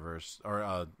half the universe,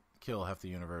 or kill half the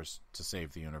universe to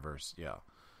save the universe. Yeah.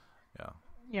 Yeah.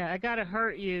 Yeah, I gotta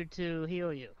hurt you to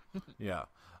heal you. Yeah.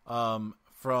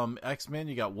 From X-Men,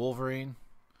 you got Wolverine.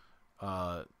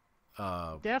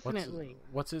 Definitely.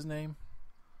 What's his name?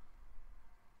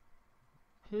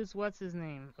 What's his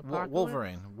name?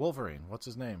 Apocalypse? Wolverine. What's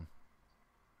his name?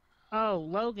 Oh,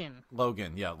 Logan.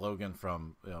 Logan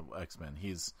from X-Men.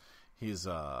 He's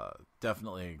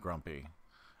definitely grumpy.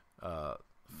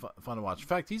 Fun to watch. In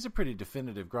fact, he's a pretty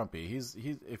definitive grumpy. He's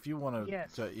if you want to,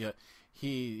 yes.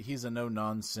 He's a no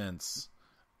nonsense.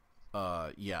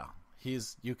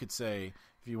 You could say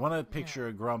if you want to picture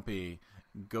a grumpy,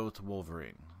 go to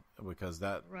Wolverine, because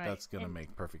that's going to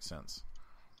make perfect sense.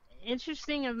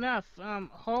 Interesting enough,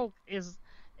 Hulk is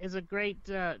a great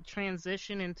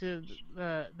transition into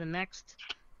the next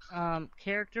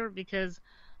character, because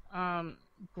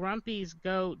grumpies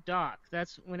go Doc.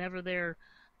 That's whenever they're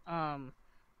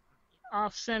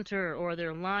off center, or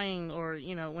they're lying, or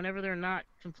whenever they're not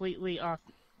completely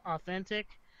authentic,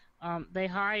 they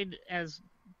hide as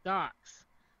Docs,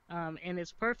 and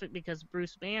it's perfect because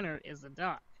Bruce Banner is a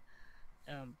Doc,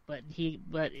 but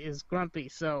is grumpy.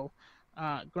 So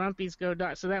grumpies go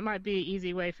Doc. So that might be an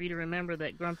easy way for you to remember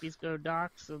that grumpies go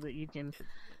Doc, so that you can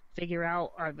figure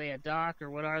out, are they a Doc or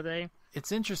what are they?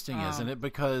 It's interesting, isn't it?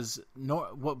 Because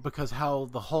how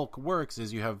the Hulk works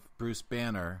is you have Bruce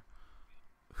Banner,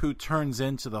 who turns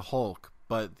into the Hulk,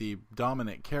 but the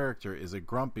dominant character is a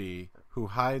grumpy who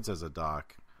hides as a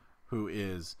Doc, who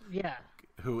is.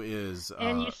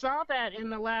 And you saw that in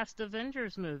the last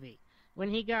Avengers movie when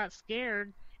he got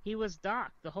scared. He was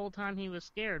Doc the whole time he was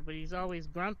scared, but he's always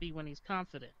grumpy when he's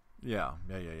confident. Yeah.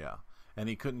 And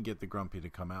he couldn't get the grumpy to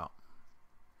come out.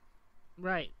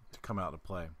 Right. To come out to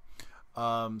play.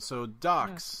 So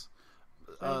Docs.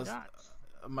 Docs.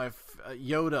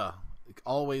 Yoda,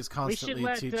 always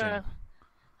constantly teaching.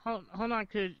 hold on,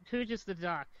 Cooj is the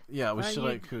doc. Yeah, we should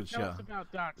let Cooj. Tell Yeah, us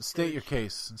about docs. state Cooj. your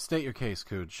case. State your case,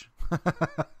 Cooj. The main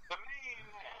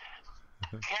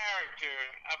character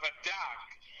of a doc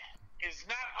is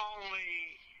not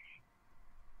only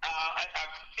an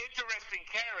interesting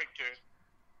character,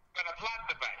 but a plot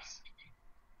device.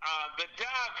 The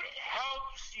doc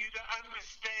helps you to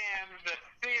understand the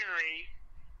theory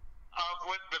of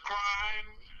what the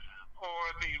crime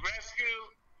or the rescue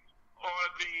or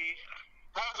the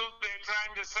puzzle they're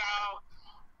trying to solve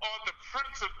or the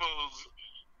principles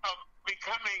of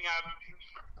becoming a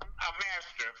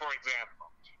master, for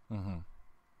example. Mm-hmm.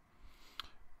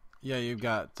 Yeah, you've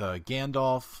got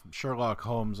Gandalf, Sherlock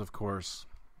Holmes, of course,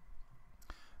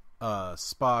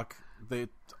 Spock. They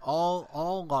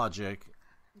all logic.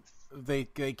 They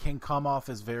can come off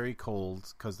as very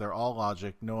cold because they're all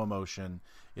logic, no emotion.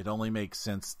 It only makes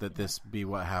sense that this be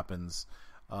what happens,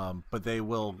 but they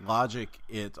will logic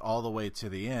it all the way to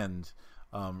the end,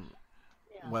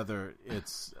 whether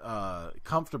it's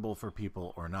comfortable for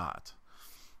people or not.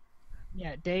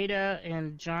 Yeah, Data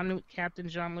and Captain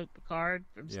Jean-Luc Picard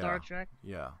from Star Trek.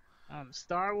 Yeah.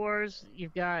 Star Wars,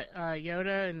 you've got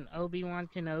Yoda and Obi-Wan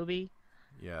Kenobi.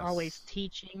 Yes. Always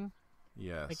teaching.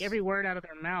 Yes. Like every word out of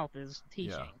their mouth is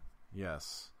teaching. Yeah.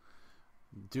 Yes.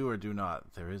 Do or do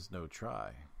not. There is no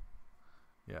try.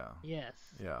 Yeah. Yes.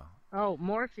 Yeah. Oh,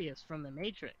 Morpheus from The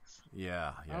Matrix.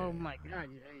 Yeah. Oh my God.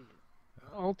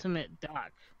 Ultimate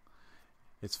doc.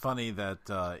 It's funny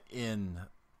that in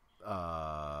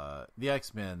the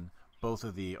X-Men, both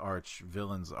of the arch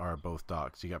villains are both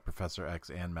docs. You got Professor X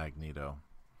and Magneto,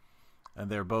 and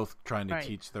they're both trying to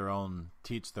teach their own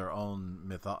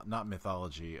not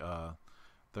mythology,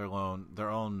 their own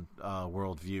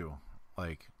worldview,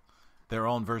 like their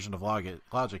own version of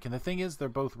logic. And the thing is, they're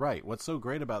both right. What's so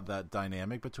great about that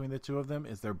dynamic between the two of them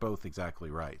is they're both exactly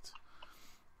right.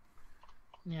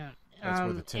 Yeah, that's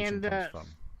where the tension comes from.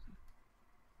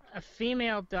 A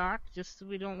female doc, just so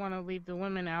we don't want to leave the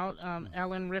women out.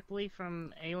 Ellen Ripley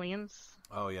from Aliens.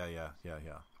 Oh yeah.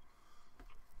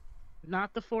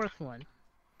 Not the fourth one,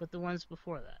 but the ones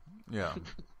before that. Yeah.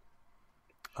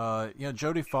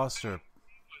 Jodie Foster.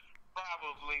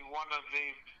 Probably one of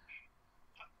the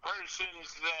persons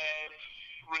that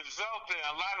resulted in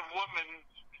a lot of women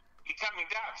becoming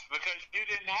docs, because you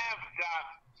didn't have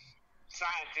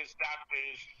doctors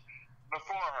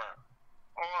before her,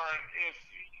 or if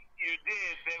you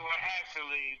did, they were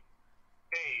actually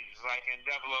babes, like in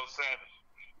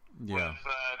 007 with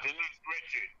Denise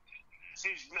Richards.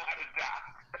 She's not a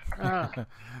doc.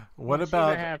 What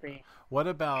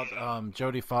about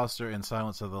Jodie Foster in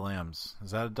Silence of the Lambs? Is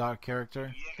that a doc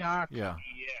character? Yes. Doc. Yeah.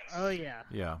 Yes. Oh yeah.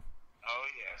 Yeah. Oh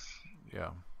yes.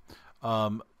 Yeah.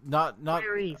 Not.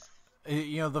 Clarice.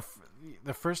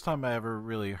 The first time I ever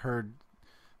really heard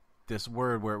this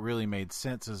word where it really made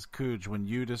sense is, Cooj, when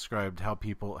you described how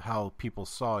people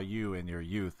saw you in your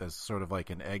youth as sort of like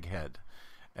an egghead,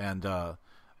 and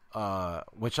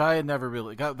which I had never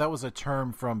really got. That was a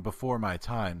term from before my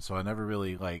time, so I never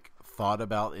really thought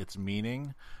about its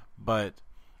meaning. But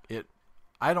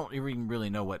I don't even really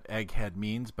know what egghead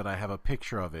means, but I have a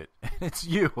picture of it, and it's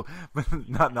you.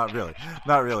 not really,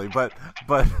 but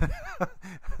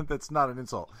that's not an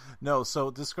insult. No,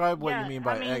 so describe what you mean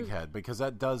by egghead, because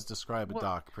that does describe a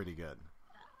doc pretty good.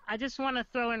 I just want to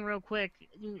throw in real quick,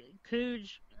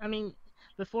 Cooj.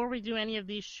 Before we do any of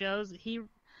these shows, he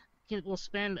will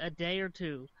spend a day or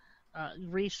two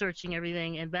researching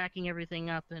everything and backing everything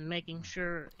up and making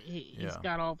sure he's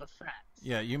got all the facts.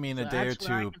 Yeah, you mean a day or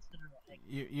two.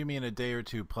 You mean a day or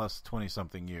two plus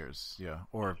 20-something years,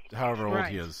 or however old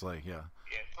he is, Yeah, 25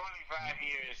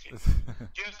 years.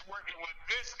 Just working with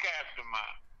this captain of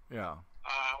mine. Yeah.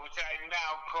 Which I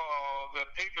now call the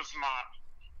Paper Smart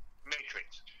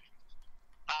Matrix.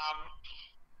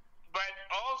 But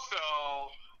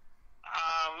also,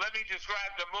 let me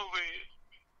describe the movie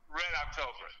Red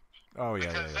October. Oh yeah.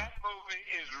 Because that movie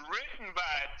is written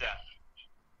by a doc.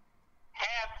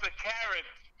 Half the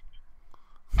characters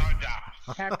are docs.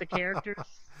 Half the characters?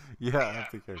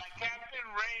 Half the characters. Like Captain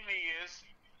Raimi is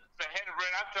the head of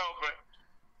Red October,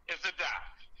 is a doc.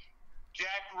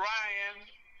 Jack Ryan,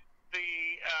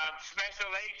 the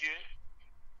special agent,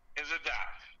 is a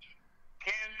doc.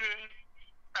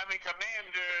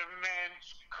 Commander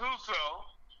Mancuso,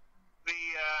 the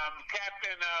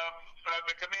captain of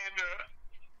the commander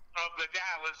of the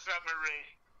Dallas submarine,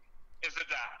 is a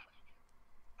doc.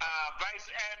 Vice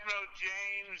Admiral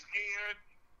James Geard,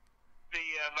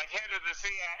 the head of the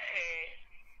CIA,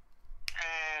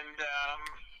 and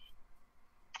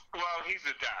he's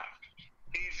a doc.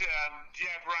 He's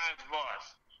Jeff Ryan's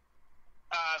boss.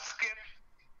 Skip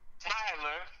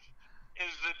Tyler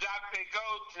is the dock they go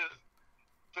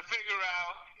to figure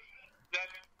out that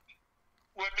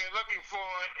what they're looking for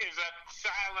is a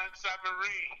silent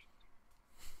submarine.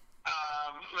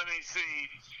 Let me see.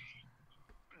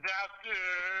 Dr.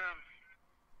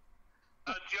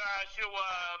 Joshua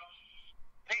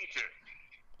Painter.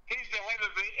 He's the head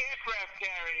of the aircraft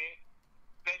carrier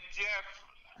that Jeff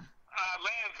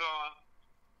lands on,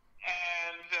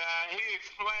 and he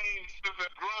explains to the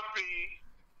grumpy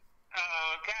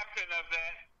captain of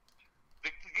that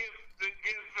to give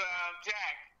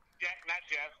Jack, not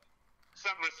Jeff,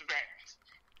 some respect.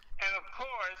 And of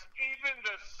course, even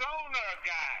the sonar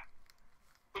guy,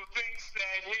 who thinks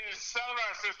that his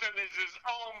sonar system is his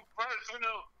own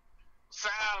personal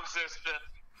sound system,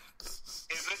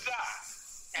 is a doc.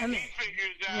 And he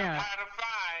figures out how to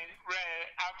find Red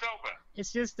October.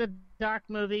 It's just a doc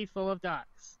movie full of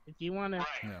docs. If you want to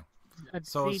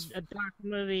see a doc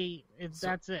movie,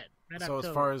 that's it. Red so October.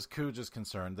 As far as Cooge is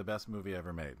concerned, the best movie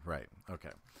ever made. Right.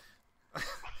 Okay. One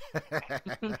of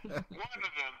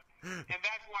them. And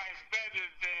that's why it's better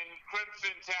than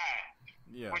Crimson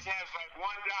Tide, which has like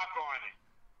one doc on it.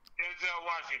 Denzel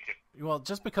Washington. Well,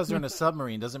 just because they're in a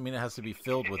submarine doesn't mean it has to be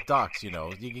filled with docs, you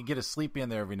know. You can get a sleepy in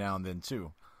there every now and then,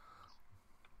 too.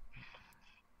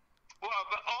 Well,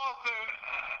 the author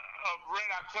of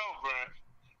Red October,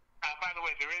 by the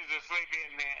way, there is a sleepy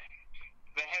in there,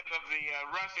 the head of the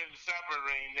Russian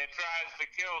submarine that tries to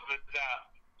kill the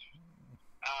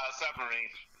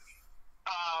submarine.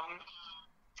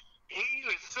 He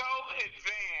was so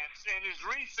advanced in his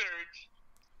research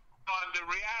on the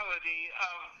reality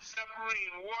of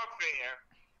submarine warfare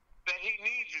that he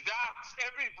needs docs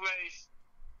every place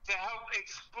to help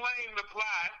explain the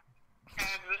plot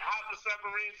and how the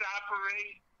submarines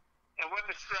operate and what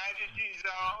the strategies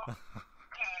are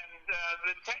and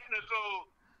the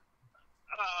technical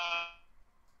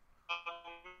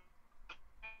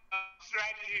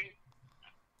strategy.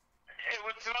 It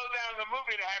would slow down the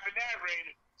movie to have it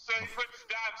narrated, so he puts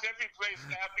docs every place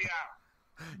to help you out.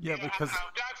 Yeah, because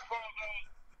docs call those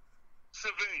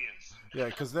civilians. Yeah,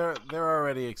 because they're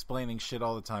already explaining shit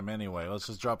all the time anyway. Let's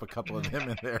just drop a couple of them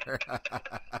in there.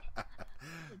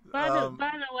 By the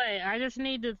way, I just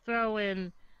need to throw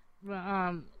in,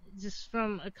 just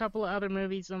from a couple of other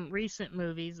movies, some recent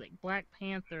movies like Black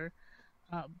Panther.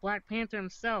 Black Panther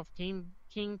himself, King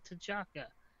T'Chaka,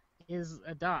 is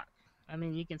a doc. I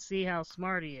mean, you can see how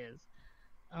smart he is,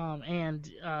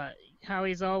 and how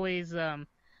he's always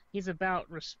he's about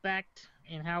respect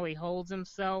and how he holds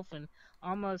himself, and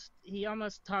he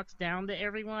almost talks down to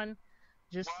everyone.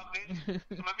 Let me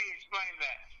explain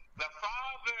that. The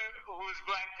father, who is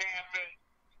Black Panther,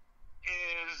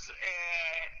 is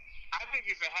I think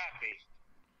he's a happy.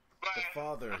 But the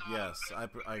father, yes, I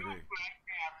agree.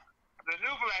 The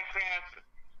new Black Panther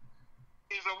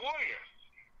is a warrior.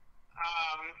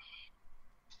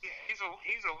 He's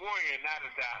a warrior, not a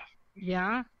doc.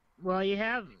 Yeah. Well,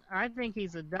 I think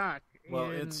he's a doc. Well,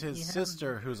 it's his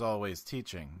sister who's always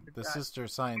teaching. The sister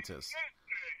scientist.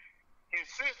 His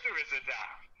sister is a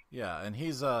doc. Yeah, and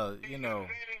he's the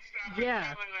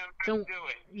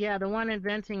one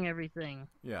inventing everything.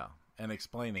 Yeah, and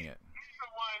explaining it. He's the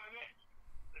one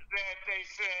that they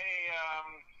say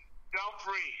don't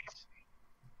freeze.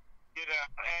 You know,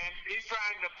 and he's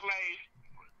trying to play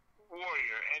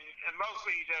warrior, and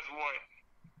mostly he does warrior.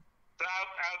 So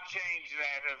I'll change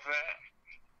that if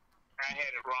I had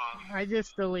it wrong. I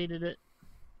just deleted it.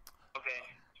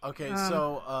 Okay,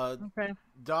 so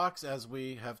docs, as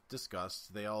we have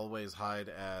discussed, they always hide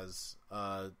as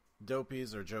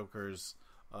dopies or jokers,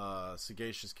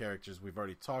 sagacious characters. We've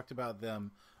already talked about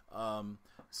them.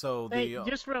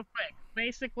 Just real quick,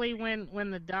 basically when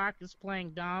the doc is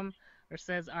playing dumb or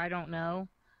says "I don't know,"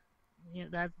 you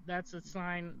know, that's a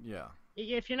sign. Yeah.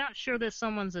 If you're not sure that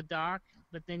someone's a doc,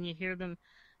 but then you hear them,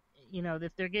 you know,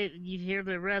 if you hear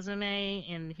the resume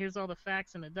and here's all the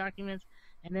facts and the documents,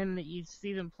 and then you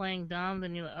see them playing dumb,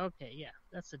 then you're like, okay, yeah,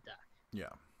 that's a doc.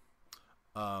 Yeah.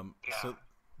 So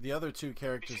the other two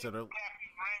characters that are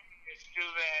Captain Rankin do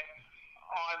that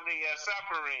on the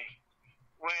submarine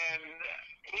when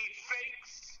he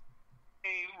fakes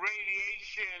a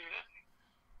radiation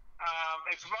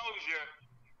exposure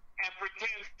and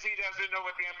pretends he doesn't know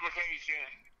what the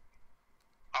implications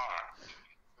are.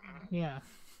 Yeah.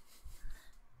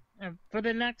 For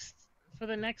the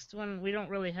next one, we don't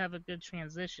really have a good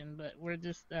transition, but we're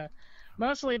just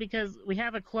mostly because we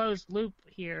have a closed loop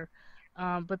here.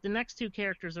 But the next two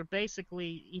characters are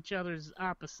basically each other's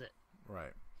opposite.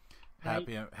 Right.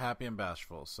 Happy and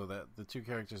bashful. So that the two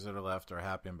characters that are left are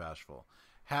happy and bashful.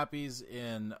 Happy's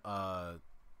in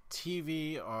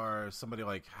TV are somebody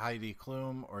like Heidi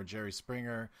Klum or Jerry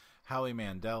Springer. Howie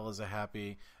Mandel is a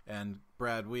happy, and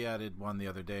Brad, we added one the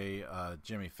other day.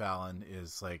 Jimmy Fallon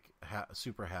is like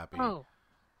super happy. Oh,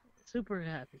 super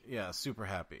happy. Yeah, super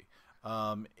happy.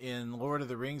 In Lord of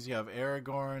the Rings, you have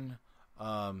Aragorn,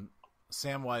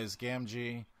 Samwise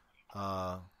Gamgee,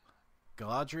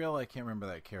 Galadriel. I can't remember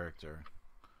that character.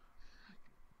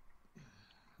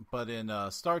 But in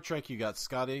Star Trek, you got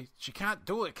Scotty. She can't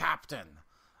do it, Captain.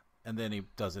 And then he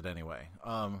does it anyway.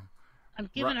 I'm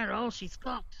giving her all she's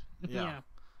got. Yeah.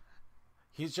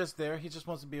 He's just there. He just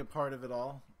wants to be a part of it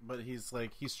all. But he's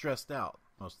stressed out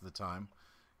most of the time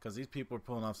because these people are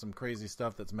pulling off some crazy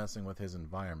stuff that's messing with his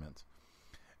environment.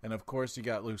 And of course, you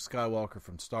got Luke Skywalker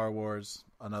from Star Wars,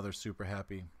 another super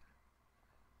happy.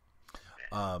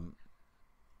 From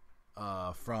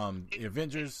the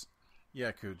Avengers,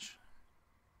 yeah, Cooch.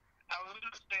 I was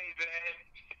going to say that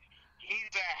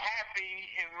he's happy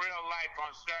in real life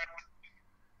on Star Trek.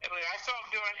 I saw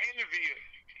him do an interview,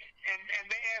 and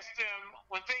they asked him,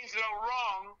 when things go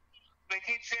wrong, they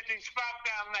keep sending Spock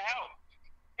down to help.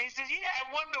 And he says, yeah,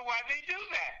 I wonder why they do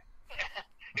that.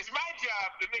 It's my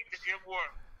job to make the ship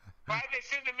work. Why are they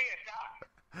sending me a doc?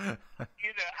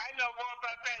 I know more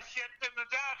about that ship than the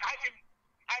doc. I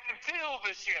can feel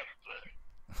the ship.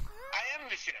 I am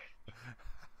the ship.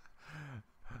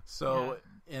 So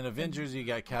in Avengers, you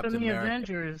got Captain From the America.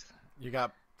 Avengers, You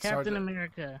got Captain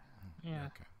America. Yeah.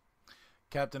 Okay.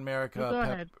 Captain America, Go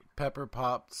ahead. Pepper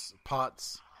Potts,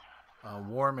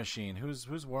 War Machine.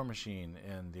 Who's War Machine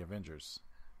in the Avengers?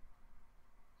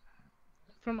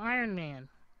 From Iron Man.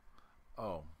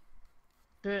 Oh.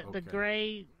 The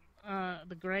gray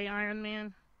Iron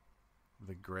Man.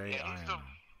 The gray He's Iron.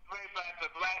 played by the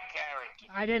black character.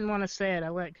 I didn't want to say it. I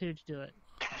let Cooch do it.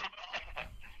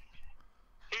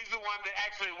 He's the one that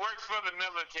actually works for the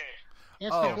military.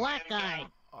 It's the black guy.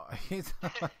 He's The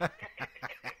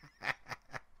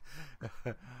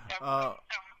Iron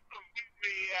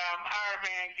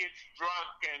Man gets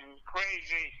drunk and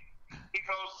crazy. He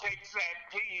goes, takes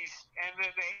that piece, and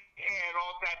then they add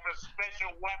all types of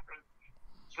special weapons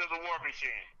to the War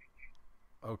Machine.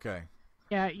 Okay.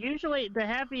 Yeah, usually the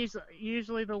happy is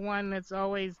usually the one that's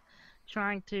always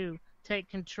trying to take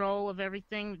control of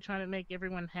everything, trying to make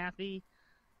everyone happy.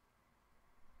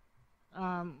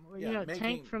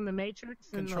 Tank from the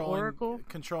Matrix and the Oracle.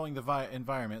 Controlling the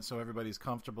environment so everybody's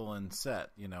comfortable and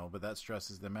set, but that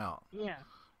stresses them out. Yeah.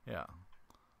 Yeah.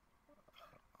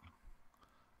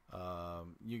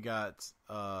 You got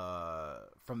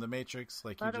from the Matrix,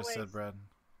 like you just said, Brad.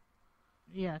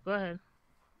 Yeah, go ahead.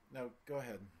 No, go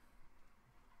ahead.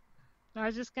 I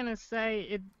was just gonna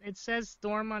say it says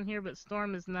Storm on here, but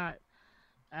Storm is not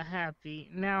a happy.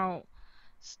 Now,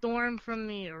 Storm from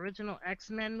the original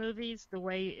X-Men movies, the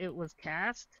way it was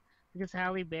cast, because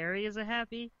Halle Berry is a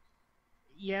happy.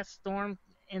 Yes, Storm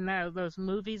in those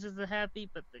movies is a happy,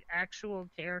 but the actual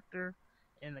character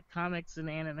in the comics and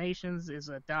animations is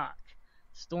a Doc.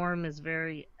 Storm is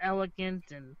very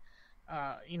elegant and,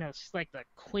 she's like the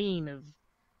queen of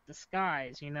the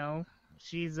skies,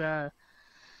 She's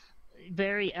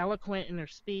very eloquent in her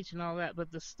speech and all that,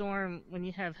 but the Storm, when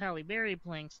you have Halle Berry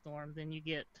playing Storm, then you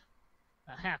get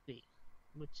a happy,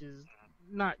 which is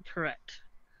not correct.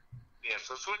 Yeah,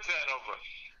 so switch that over.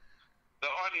 The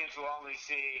audience will only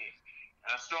see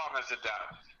Storm as a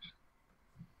Doc.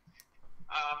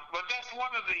 But that's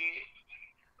one of the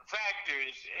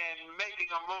factors in making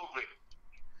a movie.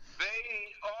 They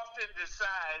often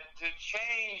decide to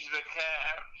change the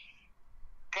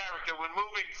character when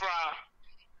moving from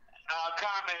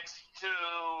comics to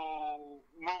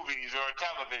movies or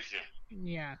television.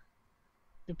 Yeah.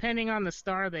 Depending on the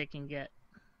star they can get.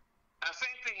 The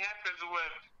same thing happens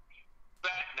with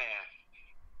Batman.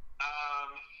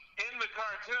 In the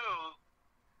cartoon,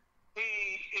 he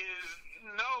is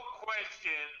no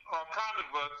question, or comic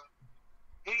books,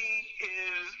 he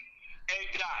is a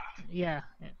Doc. Yeah,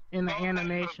 in the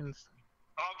animations.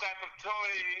 All type of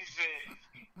toys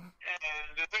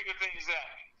and to figure things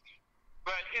out.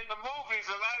 But in the movies,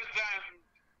 a lot of times,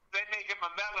 they make him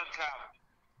a melancholy,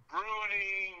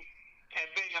 brooding, and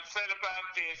being upset about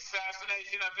the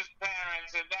assassination of his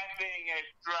parents, and that being a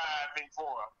driving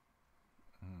force.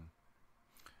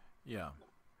 Yeah.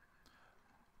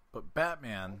 But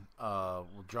Batman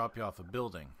will drop you off a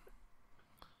building.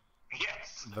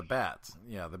 Yes. The Bat.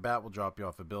 Yeah, the Bat will drop you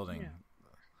off a building.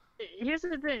 Yeah. Here's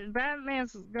the thing.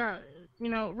 Batman's got,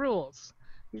 rules.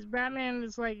 Batman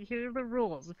is like, here are the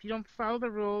rules. If you don't follow the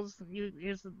rules, you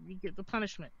get the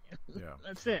punishment. Yeah.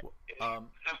 That's it.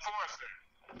 Enforcer.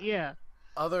 Yeah.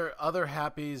 Other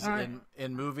happies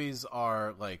in movies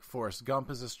are like Forrest Gump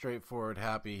is a straightforward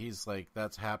happy. He's like,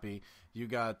 that's happy. You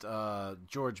got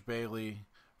George Bailey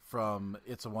from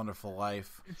It's a Wonderful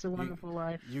Life. It's a Wonderful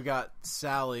Life. You got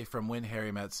Sally from When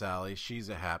Harry Met Sally. She's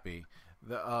a happy.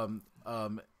 My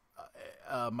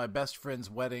Best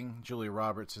Friend's Wedding, Julia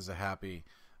Roberts is a happy.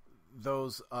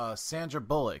 Those Sandra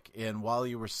Bullock in While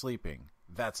You Were Sleeping,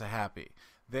 that's a happy.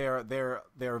 They're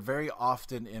very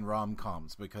often in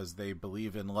rom-coms because they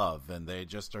believe in love and they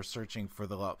just are searching for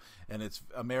the love, and it's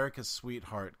America's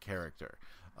sweetheart character.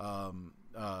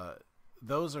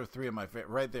 Those are three of my favorite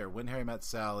right there. When Harry Met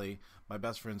Sally, My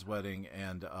Best Friend's Wedding,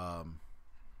 and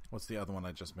what's the other one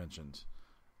I just mentioned?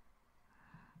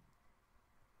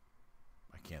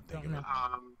 I can't think of it.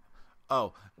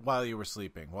 Oh, While You Were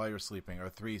Sleeping. While You Were Sleeping are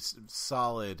three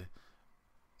solid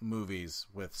movies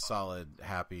with solid,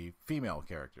 happy female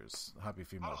characters. Happy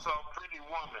female. Also, Pretty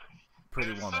Woman.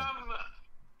 Pretty Woman.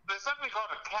 There's something called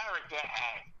a character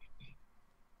act.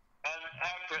 And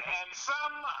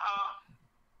some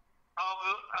of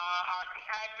our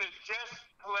actors just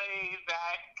play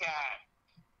that cat.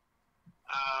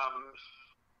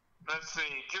 Let's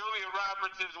see. Julia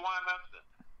Roberts is one of them.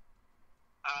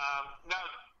 No,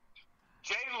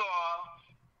 J-Law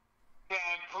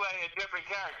can play different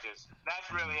characters.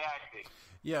 That's really acting.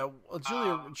 Yeah, well,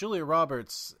 Julia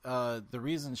Roberts, the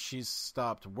reason she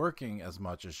stopped working as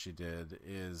much as she did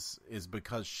is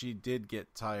because she did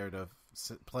get tired of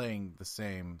playing the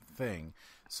same thing.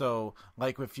 So,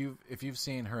 like if you've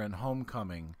seen her in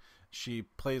Homecoming, she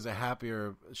plays a happy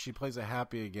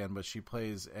again, but she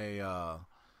plays a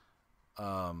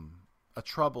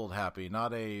troubled happy,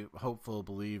 not a hopeful,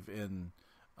 believe in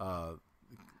the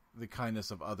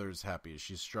kindness of others happy.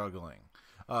 She's struggling.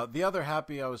 The other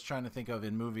happy I was trying to think of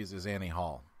in movies is Annie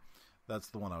Hall. That's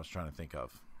the one I was trying to think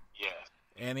of. Yes.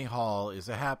 Annie Hall is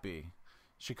a happy.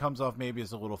 She comes off maybe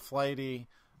as a little flighty,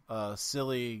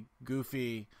 silly,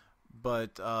 goofy,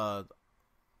 but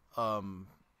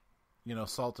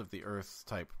salt of the earth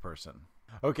type person.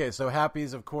 Okay, so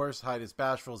happies, of course, hide as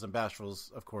bashfuls, and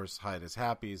bashfuls, of course, hide as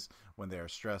happies when they are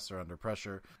stressed or under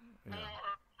pressure. You know.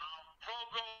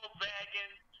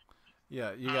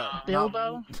 Yeah, you got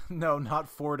Bilbo? Not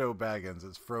Fordo Baggins.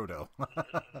 It's Frodo.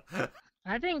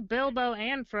 I think Bilbo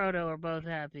and Frodo are both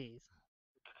happies.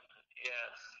 Yes.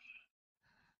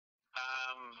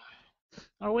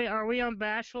 Are we on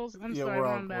Bashfuls? I'm sorry, we're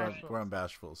on Bashfuls. We're on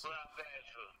Bashfuls.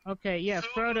 Okay, yeah,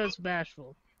 Frodo's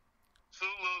bashful.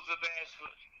 Sulu's a bashful.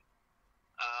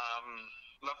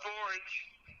 LaForge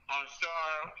on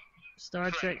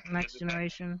Star Trek Next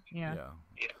Generation. Yeah.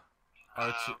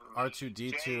 R2D2.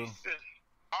 R2D2,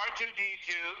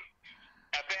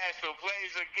 a bashful,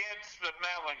 plays against the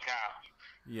melancholy.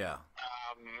 Yeah.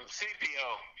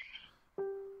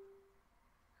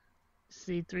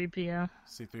 C3PO,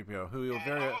 who you'll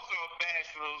very... Also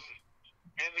bashfuls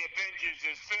in the Avengers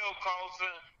is Phil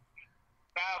Coulson,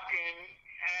 Falcon,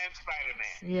 and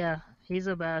Spider-Man. Yeah, he's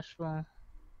a bashful.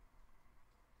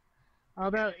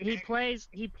 Although he plays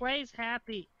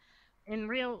happy. In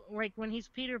real, like when he's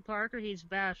Peter Parker, he's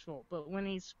bashful. But when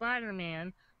he's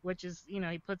Spider-Man, which is,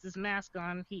 he puts his mask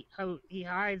on, he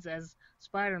hides as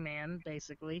Spider-Man,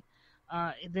 basically.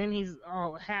 Then he's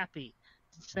all happy,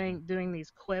 doing these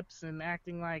quips and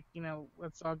acting like,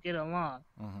 let's all get along.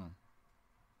 Mm-hmm.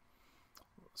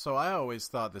 So I always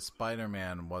thought that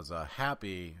Spider-Man was a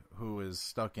happy who is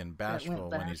stuck in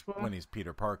bashful when he's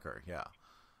Peter Parker. Yeah,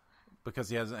 because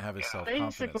he doesn't have his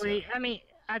self-confidence. Basically, yet.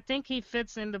 I think he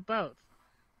fits into both,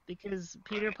 because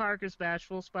Peter Parker's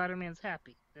bashful, Spider-Man's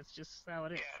happy. That's just how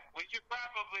it is. Yeah, we should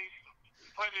probably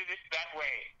put it that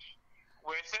way.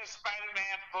 Where it says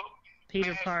Spider-Man, put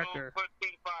Peter bashful, Parker. put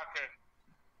Peter Parker,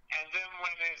 and then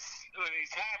when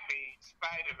he's happy,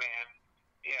 Spider-Man.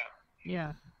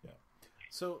 Yeah.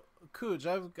 So, Cooj,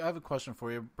 I have a question for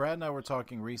you. Brad and I were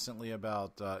talking recently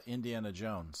about Indiana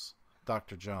Jones,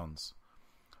 Dr. Jones.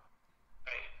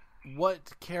 Right.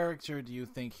 What character do you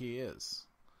think he is?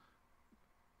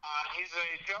 He's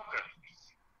a Joker.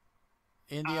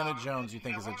 Indiana Jones, you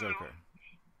think is a Joker?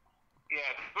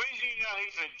 Yeah, the reason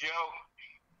he's a joke,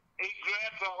 he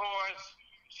grabs a horse,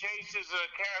 chases a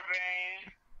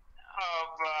caravan of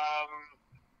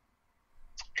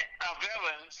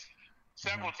villains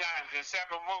several times in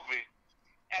several movies,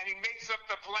 and he makes up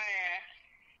the plan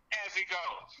as he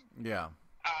goes. Yeah.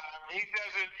 He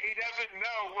doesn't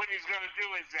know what he's going to do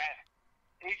exactly.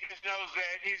 He just knows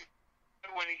that he's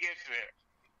when he gets there.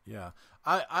 Yeah,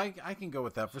 I can go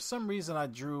with that. For some reason,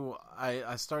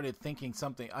 I started thinking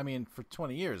something. I mean, for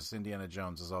 20 years, Indiana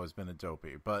Jones has always been a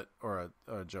dopey, or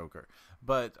a Joker.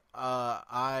 But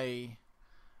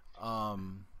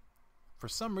for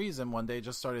some reason, one day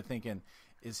just started thinking,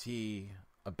 is he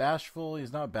a bashful.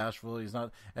 He's not bashful. He's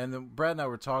not. And then Brad and I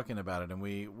were talking about it, and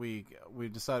we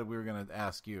decided we were going to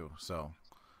ask you. So,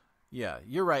 yeah,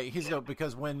 you're right. He's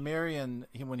because when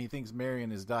when he thinks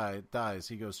Marion dies,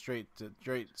 he goes straight to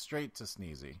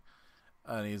Sneezy,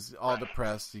 and he's all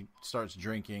depressed. He starts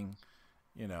drinking.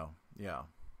 Yeah.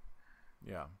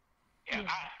 Yeah,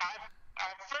 I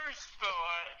first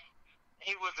thought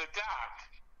he was a doc,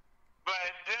 but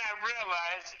then I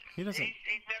realized he never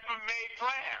made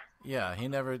plans. Yeah, he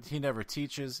never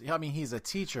teaches. I mean, he's a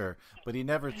teacher, but he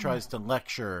never tries to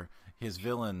lecture his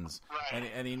villains, right.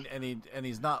 and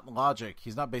he's not logic.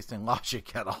 He's not based in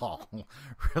logic at all,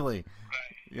 really.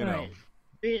 Right.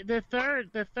 The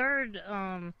third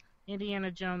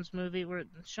Indiana Jones movie where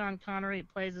Sean Connery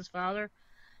plays his father.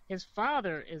 His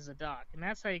father is a doc, and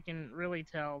that's how you can really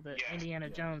tell that Indiana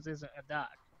Jones isn't a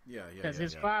doc. Yeah, because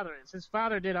his father is. His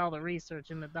father did all the research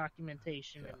and the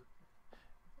documentation. Yeah.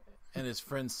 And his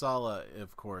friend Sala,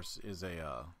 of course, is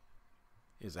a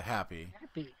happy.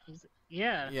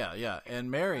 Yeah. And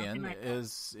Marion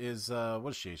is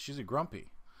what is she? She's a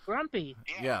grumpy.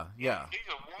 Yeah. She's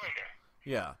a warrior.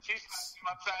 Yeah. She slaps him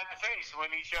upside the face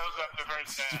when he shows up the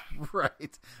first time.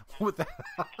 Right. With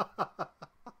that.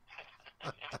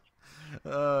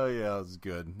 Oh yeah, that's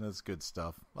good. That's good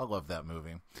stuff. I love that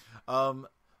movie.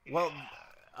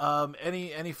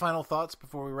 Any final thoughts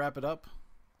before we wrap it up?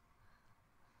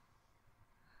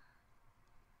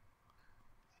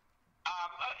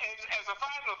 As a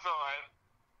final thought,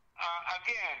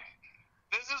 again,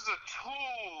 this is a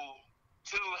tool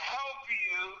to help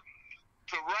you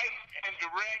to write and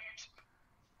direct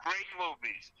great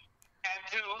movies, and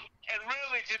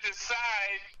really to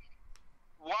decide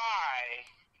why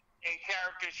a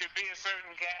character should be a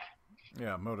certain cat.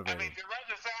 Yeah, motivated. I mean, to write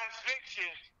the science fiction,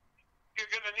 you're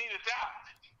going to need a doc.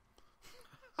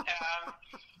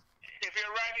 If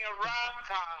you're writing a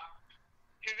rom-com,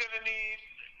 you're going to need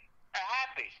a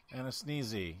happy. And a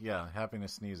sneezy. Yeah, happy and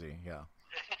a sneezy. Yeah.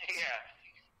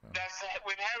 Yeah. That's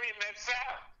when Harry met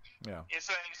Sal. Yeah. It's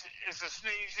a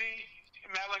sneezy,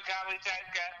 melancholy type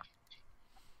guy,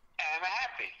 and a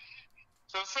happy.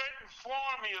 So certain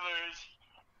formulas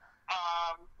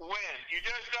win. You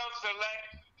just don't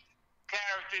select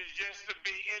characters just to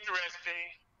be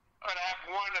interesting or to have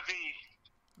one of each.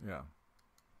 Yeah.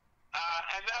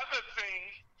 Another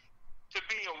thing to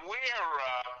be aware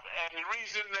of, and the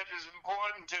reason that it's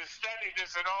important to study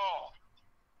this at all,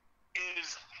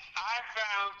 is I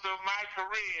found through my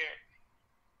career,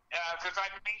 because I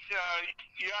meet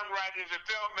young writers and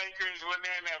filmmakers when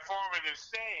they're in their formative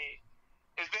stage,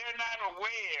 is they're not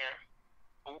aware.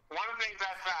 One of the things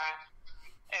I find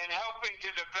in helping to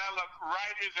develop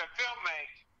writers and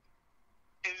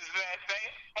filmmakers is that they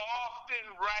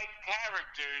often write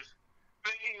characters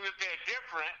thinking that they're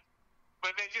different,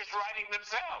 but they're just writing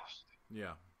themselves.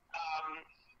 Yeah.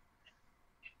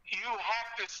 You have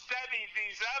to study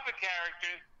these other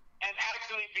characters and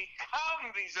actually become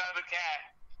these other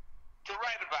cats to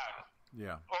write about them.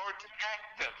 Yeah. Or to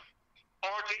act them.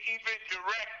 Or to even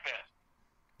direct them.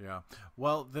 Yeah.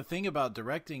 Well, the thing about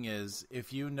directing is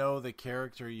if you know the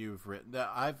character you've written,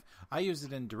 I use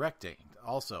it in directing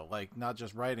also, like not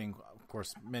just writing. Of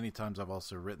course, many times I've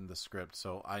also written the script,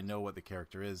 so I know what the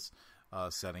character is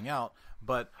setting out.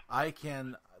 But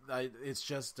it's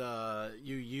just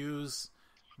you use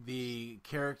the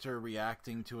character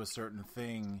reacting to a certain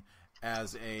thing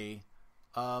as a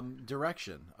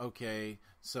direction. Okay,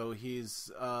 so he's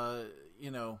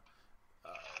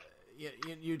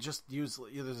you just use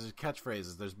there's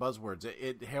catchphrases, there's buzzwords.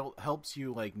 It helps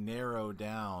you like narrow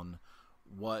down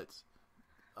what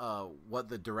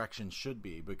the direction should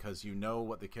be because you know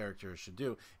what the character should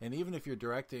do. And even if you're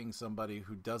directing somebody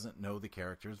who doesn't know the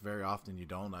characters, very often you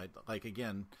don't. I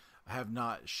have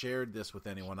not shared this with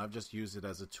anyone. I've just used it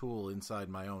as a tool inside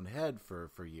my own head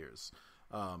for years.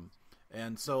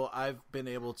 And so I've been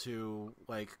able to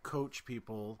like coach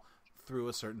people through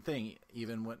a certain thing,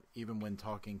 even when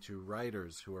talking to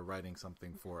writers who are writing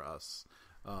something for us.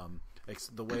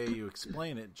 The way you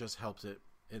explain it just helps it.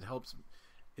 It helps.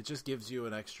 It just gives you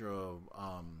an extra,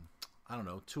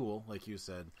 tool, like you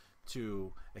said,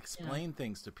 to explain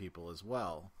things to people as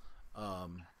well.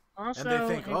 Also, and they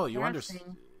think, oh, you casting.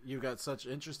 understand. You got such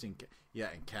interesting,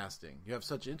 in casting. You have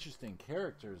such interesting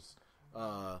characters.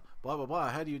 Blah blah blah.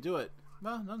 How do you do it?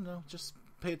 Well, no. Just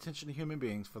pay attention to human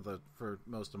beings for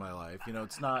most of my life.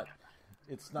 It's not.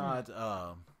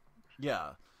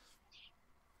 Yeah.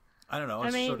 I don't know. I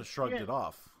sort of shrugged it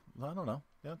off. I don't know.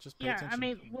 Yeah, just pay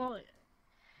attention.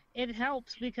 It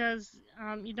helps because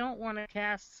you don't want to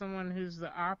cast someone who's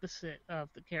the opposite of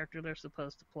the character they're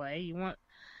supposed to play. You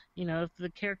if the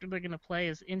character they're going to play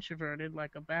is introverted,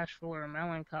 like a bashful or a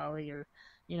melancholy, or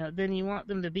then you want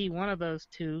them to be one of those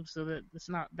two, so that it's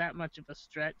not that much of a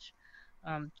stretch.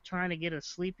 Trying to get a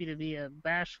Sleepy to be a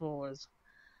bashful is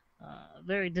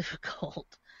very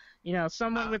difficult.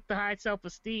 Someone with the high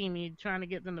self-esteem, you trying to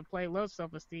get them to play low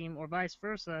self-esteem, or vice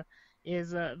versa,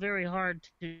 is very hard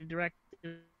to direct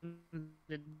them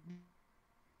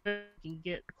to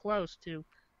get close to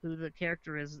who the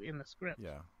character is in the script.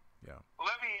 Yeah.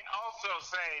 Let me also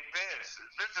say this.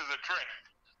 This is a trick.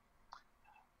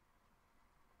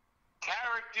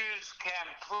 Characters can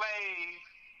play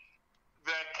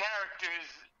the characters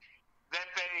that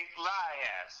they lie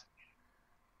as.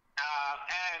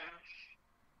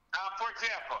 For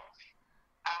example,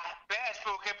 a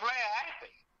bashful can play a happy.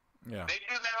 Yeah. They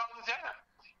do that all the time.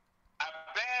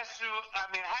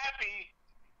 Happy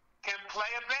can play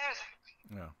a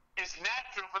bashful. Yeah. It's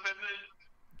natural for them to.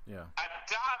 Yeah. A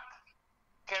doc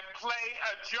can play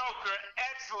a joker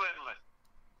excellently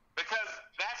because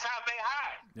that's how they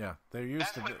hide. Yeah, they're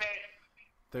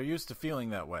used to feeling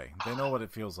that way. They know what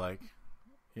it feels like.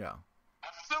 Yeah.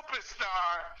 A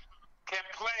superstar can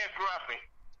play a grumpy.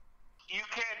 You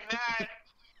cannot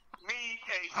meet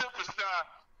a superstar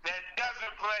that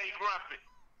doesn't play grumpy.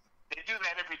 They do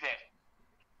that every day.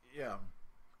 Yeah.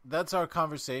 That's our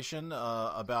conversation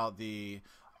about the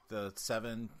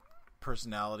 7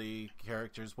 personality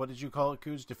characters. What did you call it,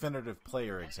 Cooge? Definitive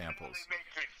player examples.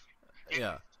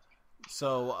 Yeah.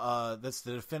 So that's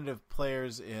the definitive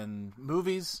players in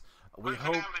movies.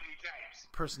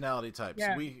 Personality types.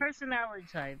 Yeah, personality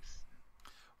types.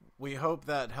 We hope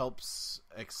that helps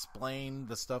explain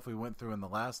the stuff we went through in the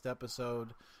last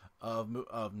episode of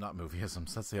not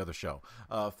Movieisms. That's the other show.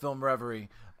 Film Reverie.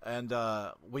 And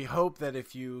we hope that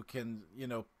if you can,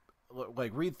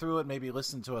 read through it, maybe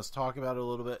listen to us talk about it a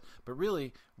little bit. But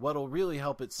really, what'll really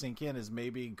help it sink in is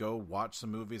maybe go watch some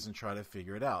movies and try to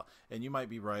figure it out. And you might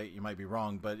be right, you might be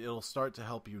wrong, but it'll start to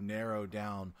help you narrow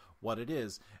down what it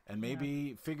is. And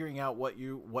maybe figuring out what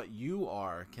you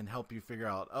are can help you figure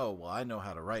out, oh, well, I know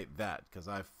how to write that because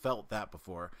I've felt that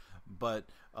before. But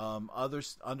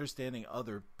understanding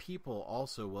other people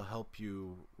also will help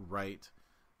you write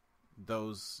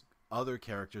those other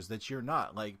characters that you're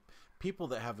not. Like, people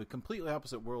that have a completely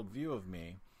opposite worldview of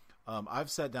me,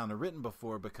 I've sat down and written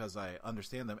before because I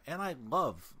understand them, and I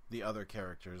love the other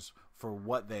characters for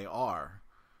what they are.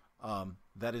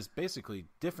 That is basically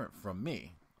different from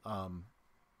me. I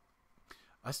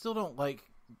still don't like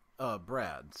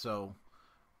Brad, so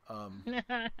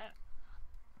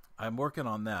I'm working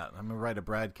on that. I'm gonna write a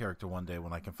Brad character one day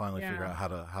when I can finally figure out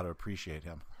how to appreciate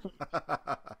him.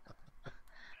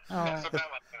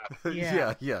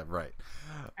 Yeah, right.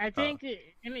 I think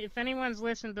if anyone's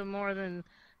listened to more than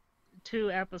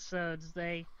 2 episodes,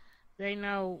 they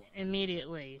know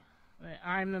immediately that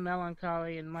I'm the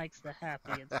melancholy and Mike's the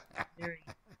happy. It's very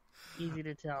easy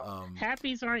to tell.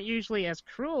 Happies aren't usually as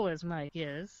cruel as Mike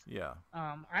is. Yeah.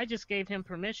 I just gave him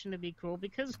permission to be cruel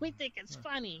because we think it's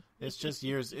funny. It's just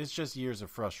years. It's just years of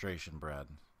frustration, Brad.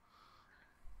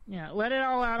 Yeah, let it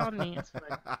all out on me.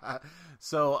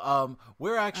 So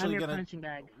we're actually gonna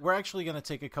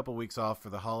take a couple weeks off for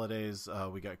the holidays.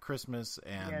 We got Christmas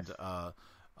and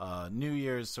New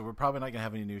Year's, so we're probably not gonna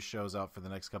have any new shows out for the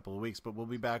next couple of weeks. But we'll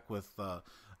be back with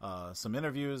some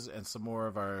interviews and some more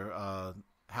of our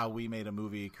how we made a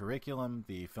movie curriculum,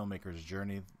 the filmmaker's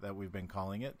journey that we've been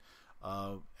calling it.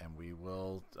 And we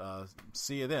will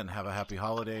see you then. Have a happy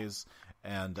holidays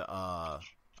and a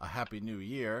happy new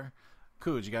year.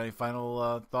 Cooge, you got any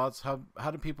final thoughts?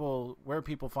 Where are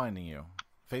people finding you?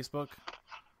 Facebook?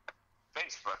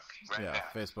 Facebook, now.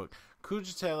 Facebook.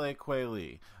 Cooge Tele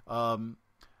Kweli.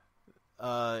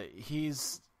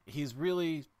 He's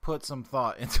really put some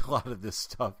thought into a lot of this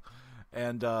stuff,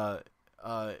 and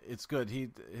it's good.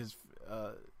 His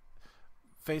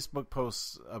Facebook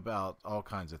posts about all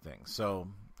kinds of things. So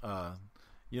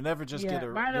you never just get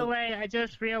a. By the way, I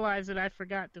just realized that I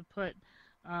forgot to put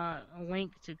a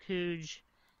link to Cooge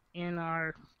in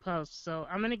our post, so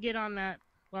I'm gonna get on that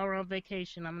while we're on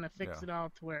vacation. I'm gonna fix it all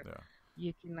to where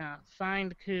you can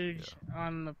find Cooge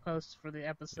on the posts for the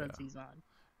episodes he's on.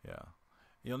 Yeah,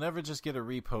 you'll never just get a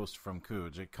repost from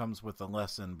Cooge. It comes with a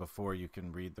lesson before you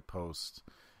can read the post.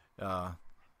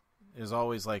 There's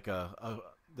always like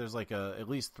there's at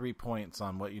least 3 points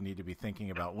on what you need to be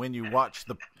thinking about when you watch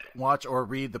or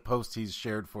read the post he's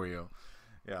shared for you.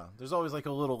 Yeah, there's always like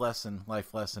a little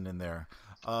life lesson in there.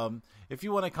 If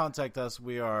you want to contact us,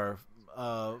 we are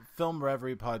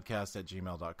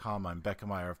filmreverypodcast@gmail.com. I'm Becca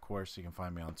Meyer, of course. You can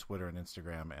find me on Twitter and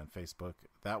Instagram and Facebook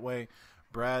that way.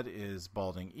 Brad is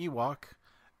Balding Ewok.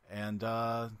 And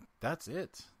that's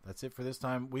it. That's it for this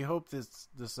time. We hope this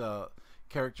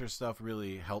character stuff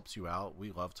really helps you out.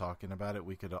 We love talking about it.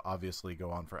 We could obviously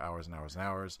go on for hours and hours and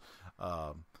hours.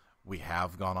 We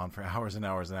have gone on for hours and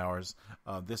hours and hours.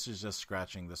 This is just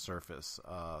scratching the surface.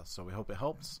 So we hope it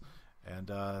helps. And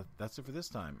that's it for this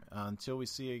time. Until we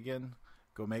see you again,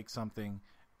 go make something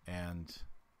and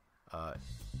have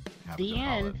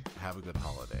a good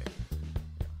holiday.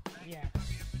 Yeah.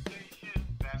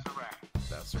 That's a wrap.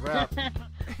 That's a wrap.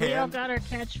 We all got our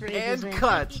catchphrases. And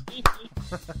cut.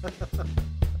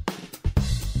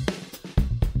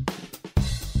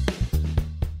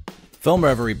 Film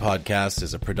Reverie Podcast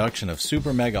is a production of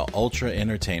Super Mega Ultra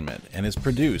Entertainment and is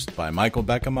produced by Michael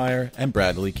Beckemeyer and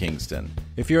Bradley Kingston.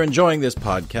 If you're enjoying this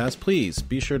podcast, please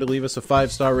be sure to leave us a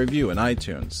 5-star review in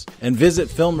iTunes. And visit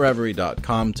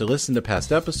filmreverie.com to listen to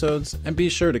past episodes, and be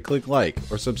sure to click like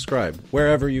or subscribe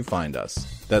wherever you find us.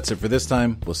 That's it for this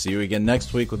time. We'll see you again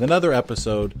next week with another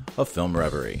episode of Film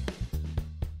Reverie.